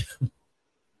embarrassed him.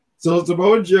 So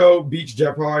Samoa Joe beats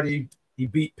Jeff Hardy. He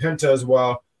beat Penta as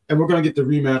well. And we're going to get the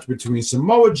rematch between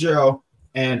Samoa Joe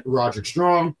and Roderick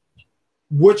Strong,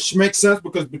 which makes sense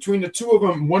because between the two of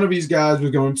them, one of these guys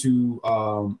was going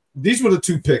to these were the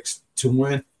two picks to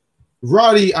win.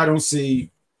 Roddy, I don't see.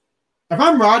 If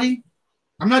I'm Roddy,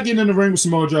 I'm not getting in the ring with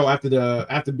Samoa Joe after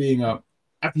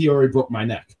he already broke my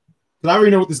neck. Because I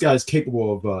already know what this guy is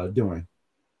capable of doing.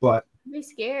 But I'd be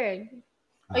scared.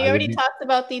 Oh, you already talked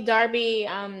about the Darby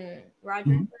Roger.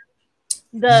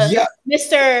 Mm-hmm.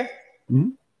 Mr.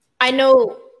 Mm-hmm. I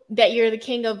know that you're the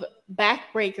king of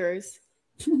backbreakers.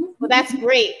 Well, that's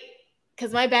great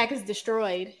because my back is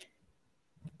destroyed.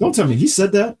 Don't tell me he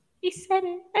said that. He said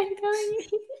it. I'm telling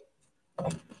you.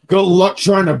 Good luck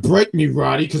trying to break me,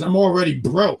 Roddy, because I'm already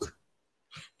broke.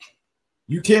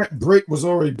 You can't break what's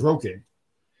already broken.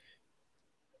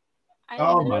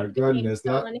 Oh my goodness!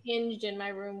 That unhinged in my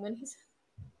room when he's.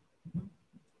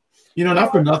 You know,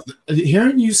 not for nothing.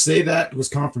 Hearing you say that was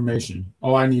confirmation.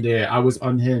 Oh, I need air. I was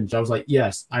unhinged. I was like,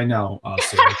 yes, I know.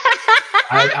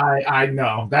 I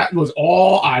know. That was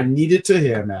all I needed to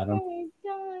hear, madam. Oh my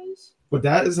gosh! But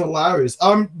that is hilarious.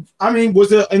 I mean, was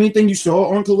there anything you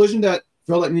saw on Collision that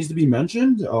felt like needs to be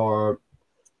mentioned, or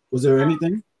was there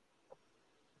anything?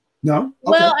 No. Okay.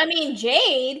 Well, I mean,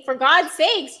 Jade. For God's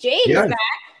sakes, Jade is back.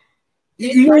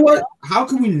 You know what? How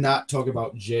can we not talk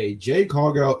about Jade? Jade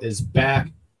Cargill is back.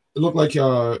 It looked like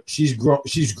she's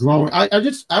growing. I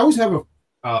always have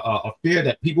a fear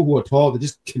that people who are tall, that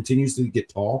just continues to get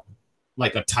tall,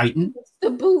 like a titan. It's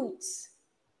the boots.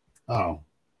 Oh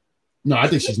no, I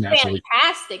think she's naturally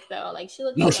fantastic though. Like she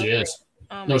looks. No, she is.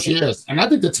 She is, and I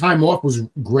think the time off was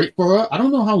great for her. I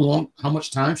don't know how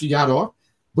much time she got off,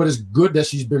 but it's good that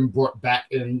she's been brought back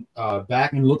and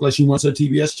looked like she wants her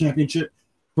TBS championship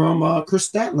from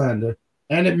Chris Statlander,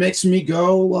 and it makes me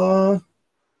go.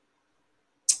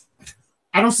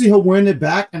 I don't see her winning it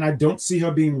back, and I don't see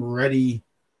her being ready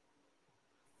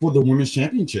for the women's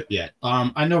championship yet.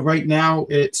 I know right now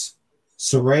it's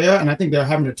Saraya, and I think they're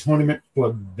having a tournament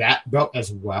for that belt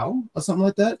as well, or something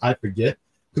like that. I forget,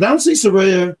 because I don't see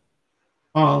Saraya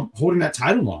holding that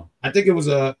title long. I think it was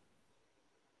a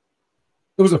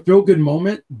feel good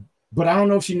moment, but I don't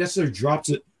know if she necessarily drops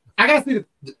it. I gotta see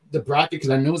the bracket because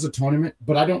I know it's a tournament,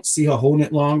 but I don't see her holding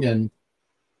it long, and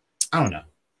I don't know.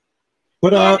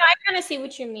 But I kind of see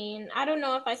what you mean. I don't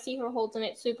know if I see her holding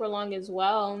it super long as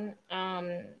well.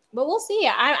 But we'll see.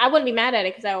 I wouldn't be mad at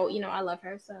it because I love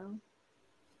her. So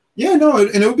yeah, no,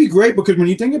 and it would be great because when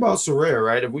you think about Saraya,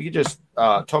 right? If we could just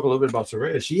talk a little bit about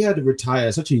Saraya, she had to retire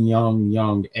at such a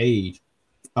young age,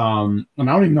 and I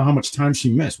don't even know how much time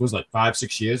she missed. It was like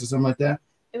 5-6 years or something like that.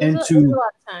 It was a lot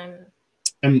of time.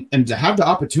 And to have the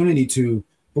opportunity to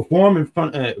perform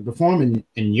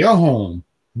in your home,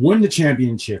 win the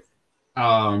championship.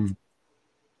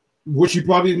 Which you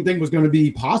probably didn't think was going to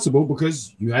be possible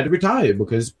because you had to retire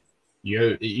because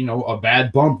you're a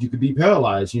bad bump, you could be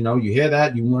paralyzed. You hear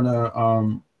that, you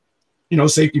want to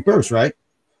safety first, right?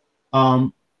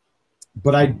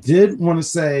 But I did want to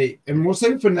say, and we'll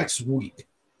save it for next week,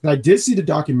 I did see the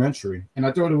documentary and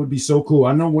I thought it would be so cool.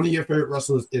 I know one of your favorite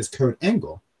wrestlers is Kurt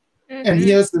Angle, and he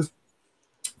has this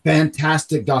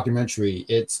fantastic documentary.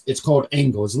 It's called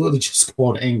Angle. It's literally just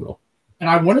called Angle. And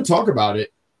I want to talk about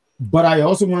it, but I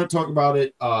also want to talk about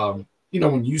it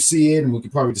when you see it, and we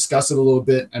could probably discuss it a little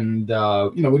bit. And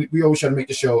we always try to make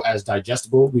the show as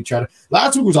digestible. We try to.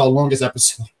 Last week was our longest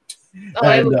episode.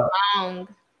 It was long.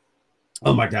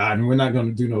 Oh my God! And we're not going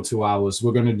to do no 2 hours.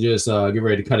 We're going to just get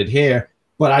ready to cut it here.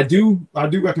 But I do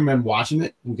recommend watching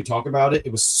it. We could talk about it.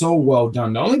 It was so well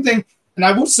done. The only thing, and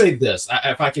I will say this,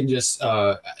 if I can just,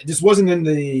 this wasn't in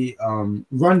the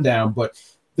rundown, but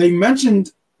they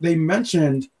mentioned.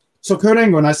 So Kurt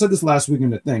Angle, and I said this last week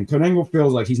in the thing. Kurt Angle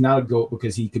feels like he's not a GOAT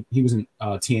because he was in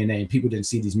TNA and people didn't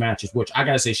see these matches. Which I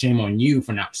gotta say, shame on you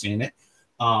for not seeing it.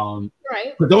 Right.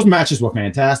 But those matches were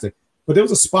fantastic. But there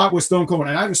was a spot with Stone Cold,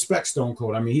 and I respect Stone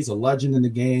Cold. I mean, he's a legend in the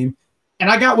game,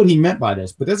 and I got what he meant by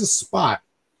this. But there's a spot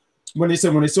when they saw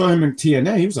him in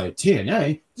TNA, he was like,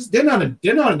 TNA, they're not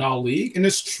in our league, and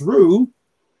it's true.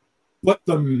 But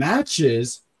the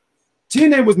matches,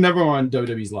 TNA was never on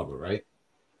WWE's level, right?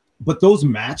 But those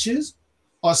matches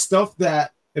are stuff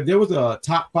that if there was a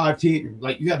top 5 team,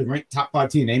 like you had to rank top 5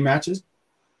 TNA matches,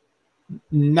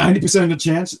 90% of the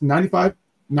chance, 95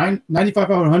 out of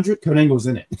 100, Kurt Angle's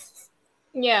in it.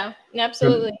 Yeah,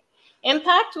 absolutely.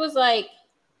 Impact was like,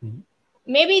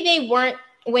 maybe they weren't,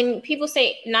 when people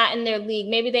say not in their league,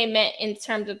 maybe they meant in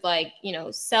terms of like,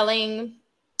 selling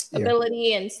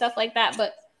ability and stuff like that.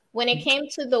 But when it came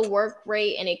to the work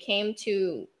rate and it came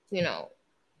to,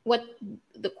 what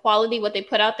the quality, what they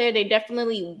put out there, they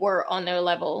definitely were on their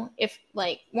level, if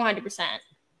like 100%.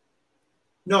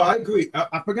 No, I agree.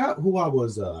 I forgot who I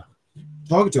was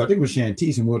talking to. I think it was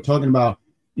Shantice, and we were talking about,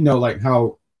 like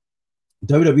how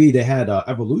WWE, they had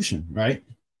Evolution, right?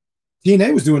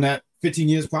 TNA was doing that 15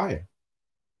 years prior.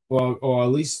 Or at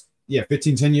least,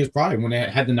 10 years prior when they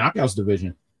had the Knockouts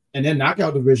division. And then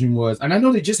Knockout division was, and I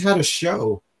know they just had a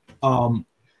show. Impact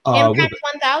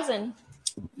 1000.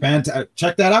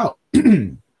 Check that out.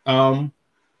 And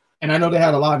I know they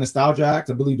had a lot of nostalgia acts.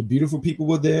 I believe the Beautiful People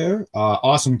were there.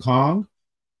 Awesome Kong.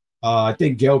 I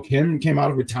think Gail Kim came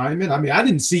out of retirement. I mean, I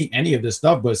didn't see any of this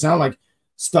stuff, but it sounded like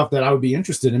stuff that I would be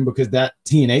interested in because that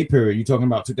TNA period, you're talking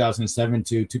about 2007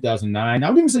 to 2009. I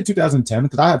would even say 2010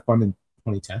 because I had fun in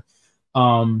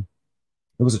 2010.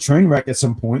 It was a train wreck at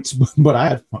some points, but I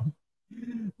had fun.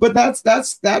 But that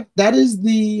is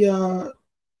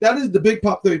the Big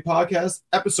Pop Theory Podcast,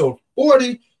 episode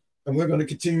 40, and we're going to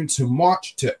continue to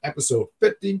march to episode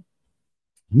 50.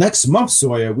 Next month,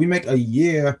 Sawyer, we make a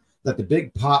year that the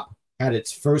Big Pop had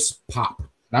its first pop.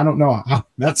 I don't know how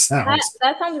that sounds.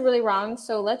 That sounds really wrong.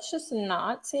 So let's just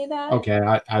not say that. Okay,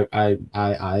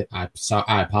 I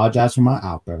apologize for my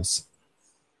outburst.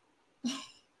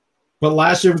 But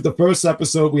last year was the first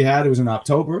episode we had. It was in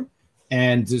October,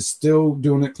 and just still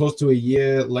doing it close to a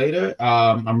year later.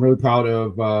 I'm really proud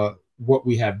of what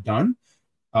we have done.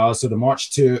 So the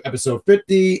march to episode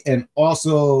 50, and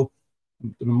also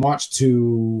the march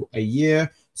to a year.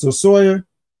 So Sawyer,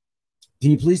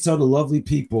 can you please tell the lovely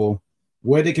people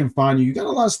where they can find you? You got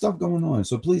a lot of stuff going on,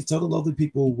 so please tell the lovely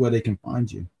people where they can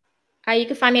find you. You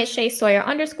can find me at Shay Sawyer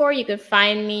 _. You can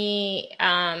find me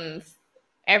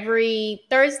every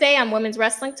Thursday on Women's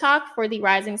Wrestling Talk for the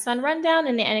Rising Sun Rundown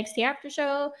and the NXT After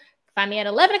Show. Find me at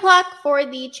 11 o'clock for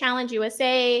the Challenge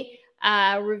USA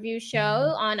review show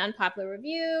on Unpopular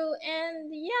Review.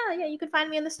 And yeah, you can find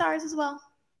me in the stars as well.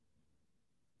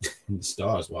 In the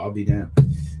stars? Well, I'll be down.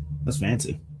 That's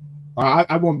fancy.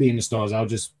 I won't be in the stars. I'll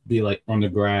just be like on the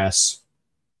grass.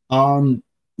 You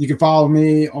can follow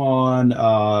me on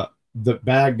the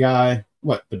bad guy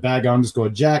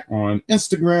 _Jack on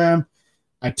Instagram.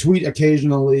 I tweet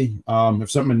occasionally.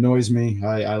 If something annoys me,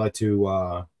 I like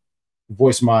to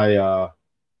voice my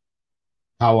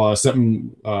how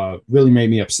something really made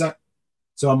me upset.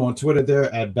 So I'm on Twitter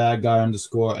there at bad guy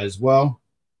 _ as well.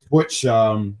 Twitch,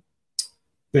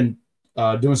 been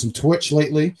doing some Twitch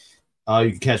lately.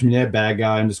 You can catch me there, bad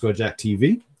guy _ Jack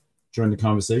TV. Join the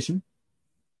conversation.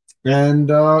 And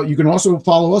you can also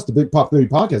follow us, the Big Pop Theory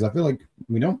Podcast. I feel like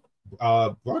we don't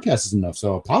broadcast is enough,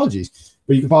 so apologies.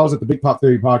 But you can follow us at the Big Pop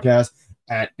Theory Podcast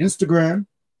at Instagram,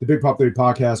 the Big Pop Theory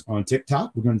Podcast on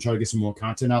TikTok. We're going to try to get some more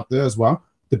content out there as well.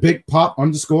 The Big Pop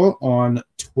 _ on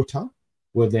Twitter.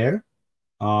 We're there.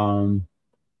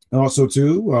 Also,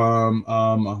 too, I'm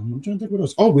trying to think what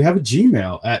else. Oh, we have a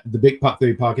Gmail at the Big Pop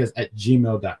Theory Podcast at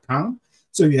gmail.com.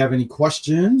 So if you have any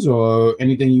questions or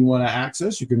anything you want to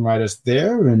access, you can write us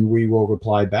there and we will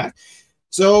reply back.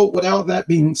 So without that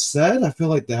being said, I feel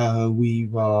like we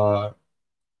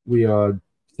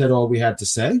said all we had to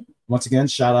say. Once again,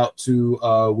 shout out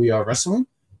to We Are Wrestling.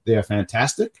 They are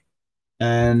fantastic.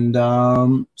 And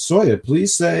Sawyer,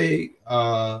 please say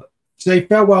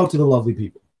farewell to the lovely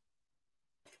people.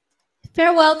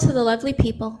 Farewell to the lovely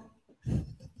people.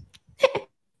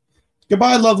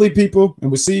 Goodbye, lovely people,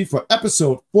 and we'll see you for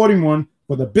episode 41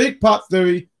 for the Big Pop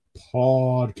Theory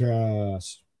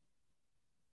podcast.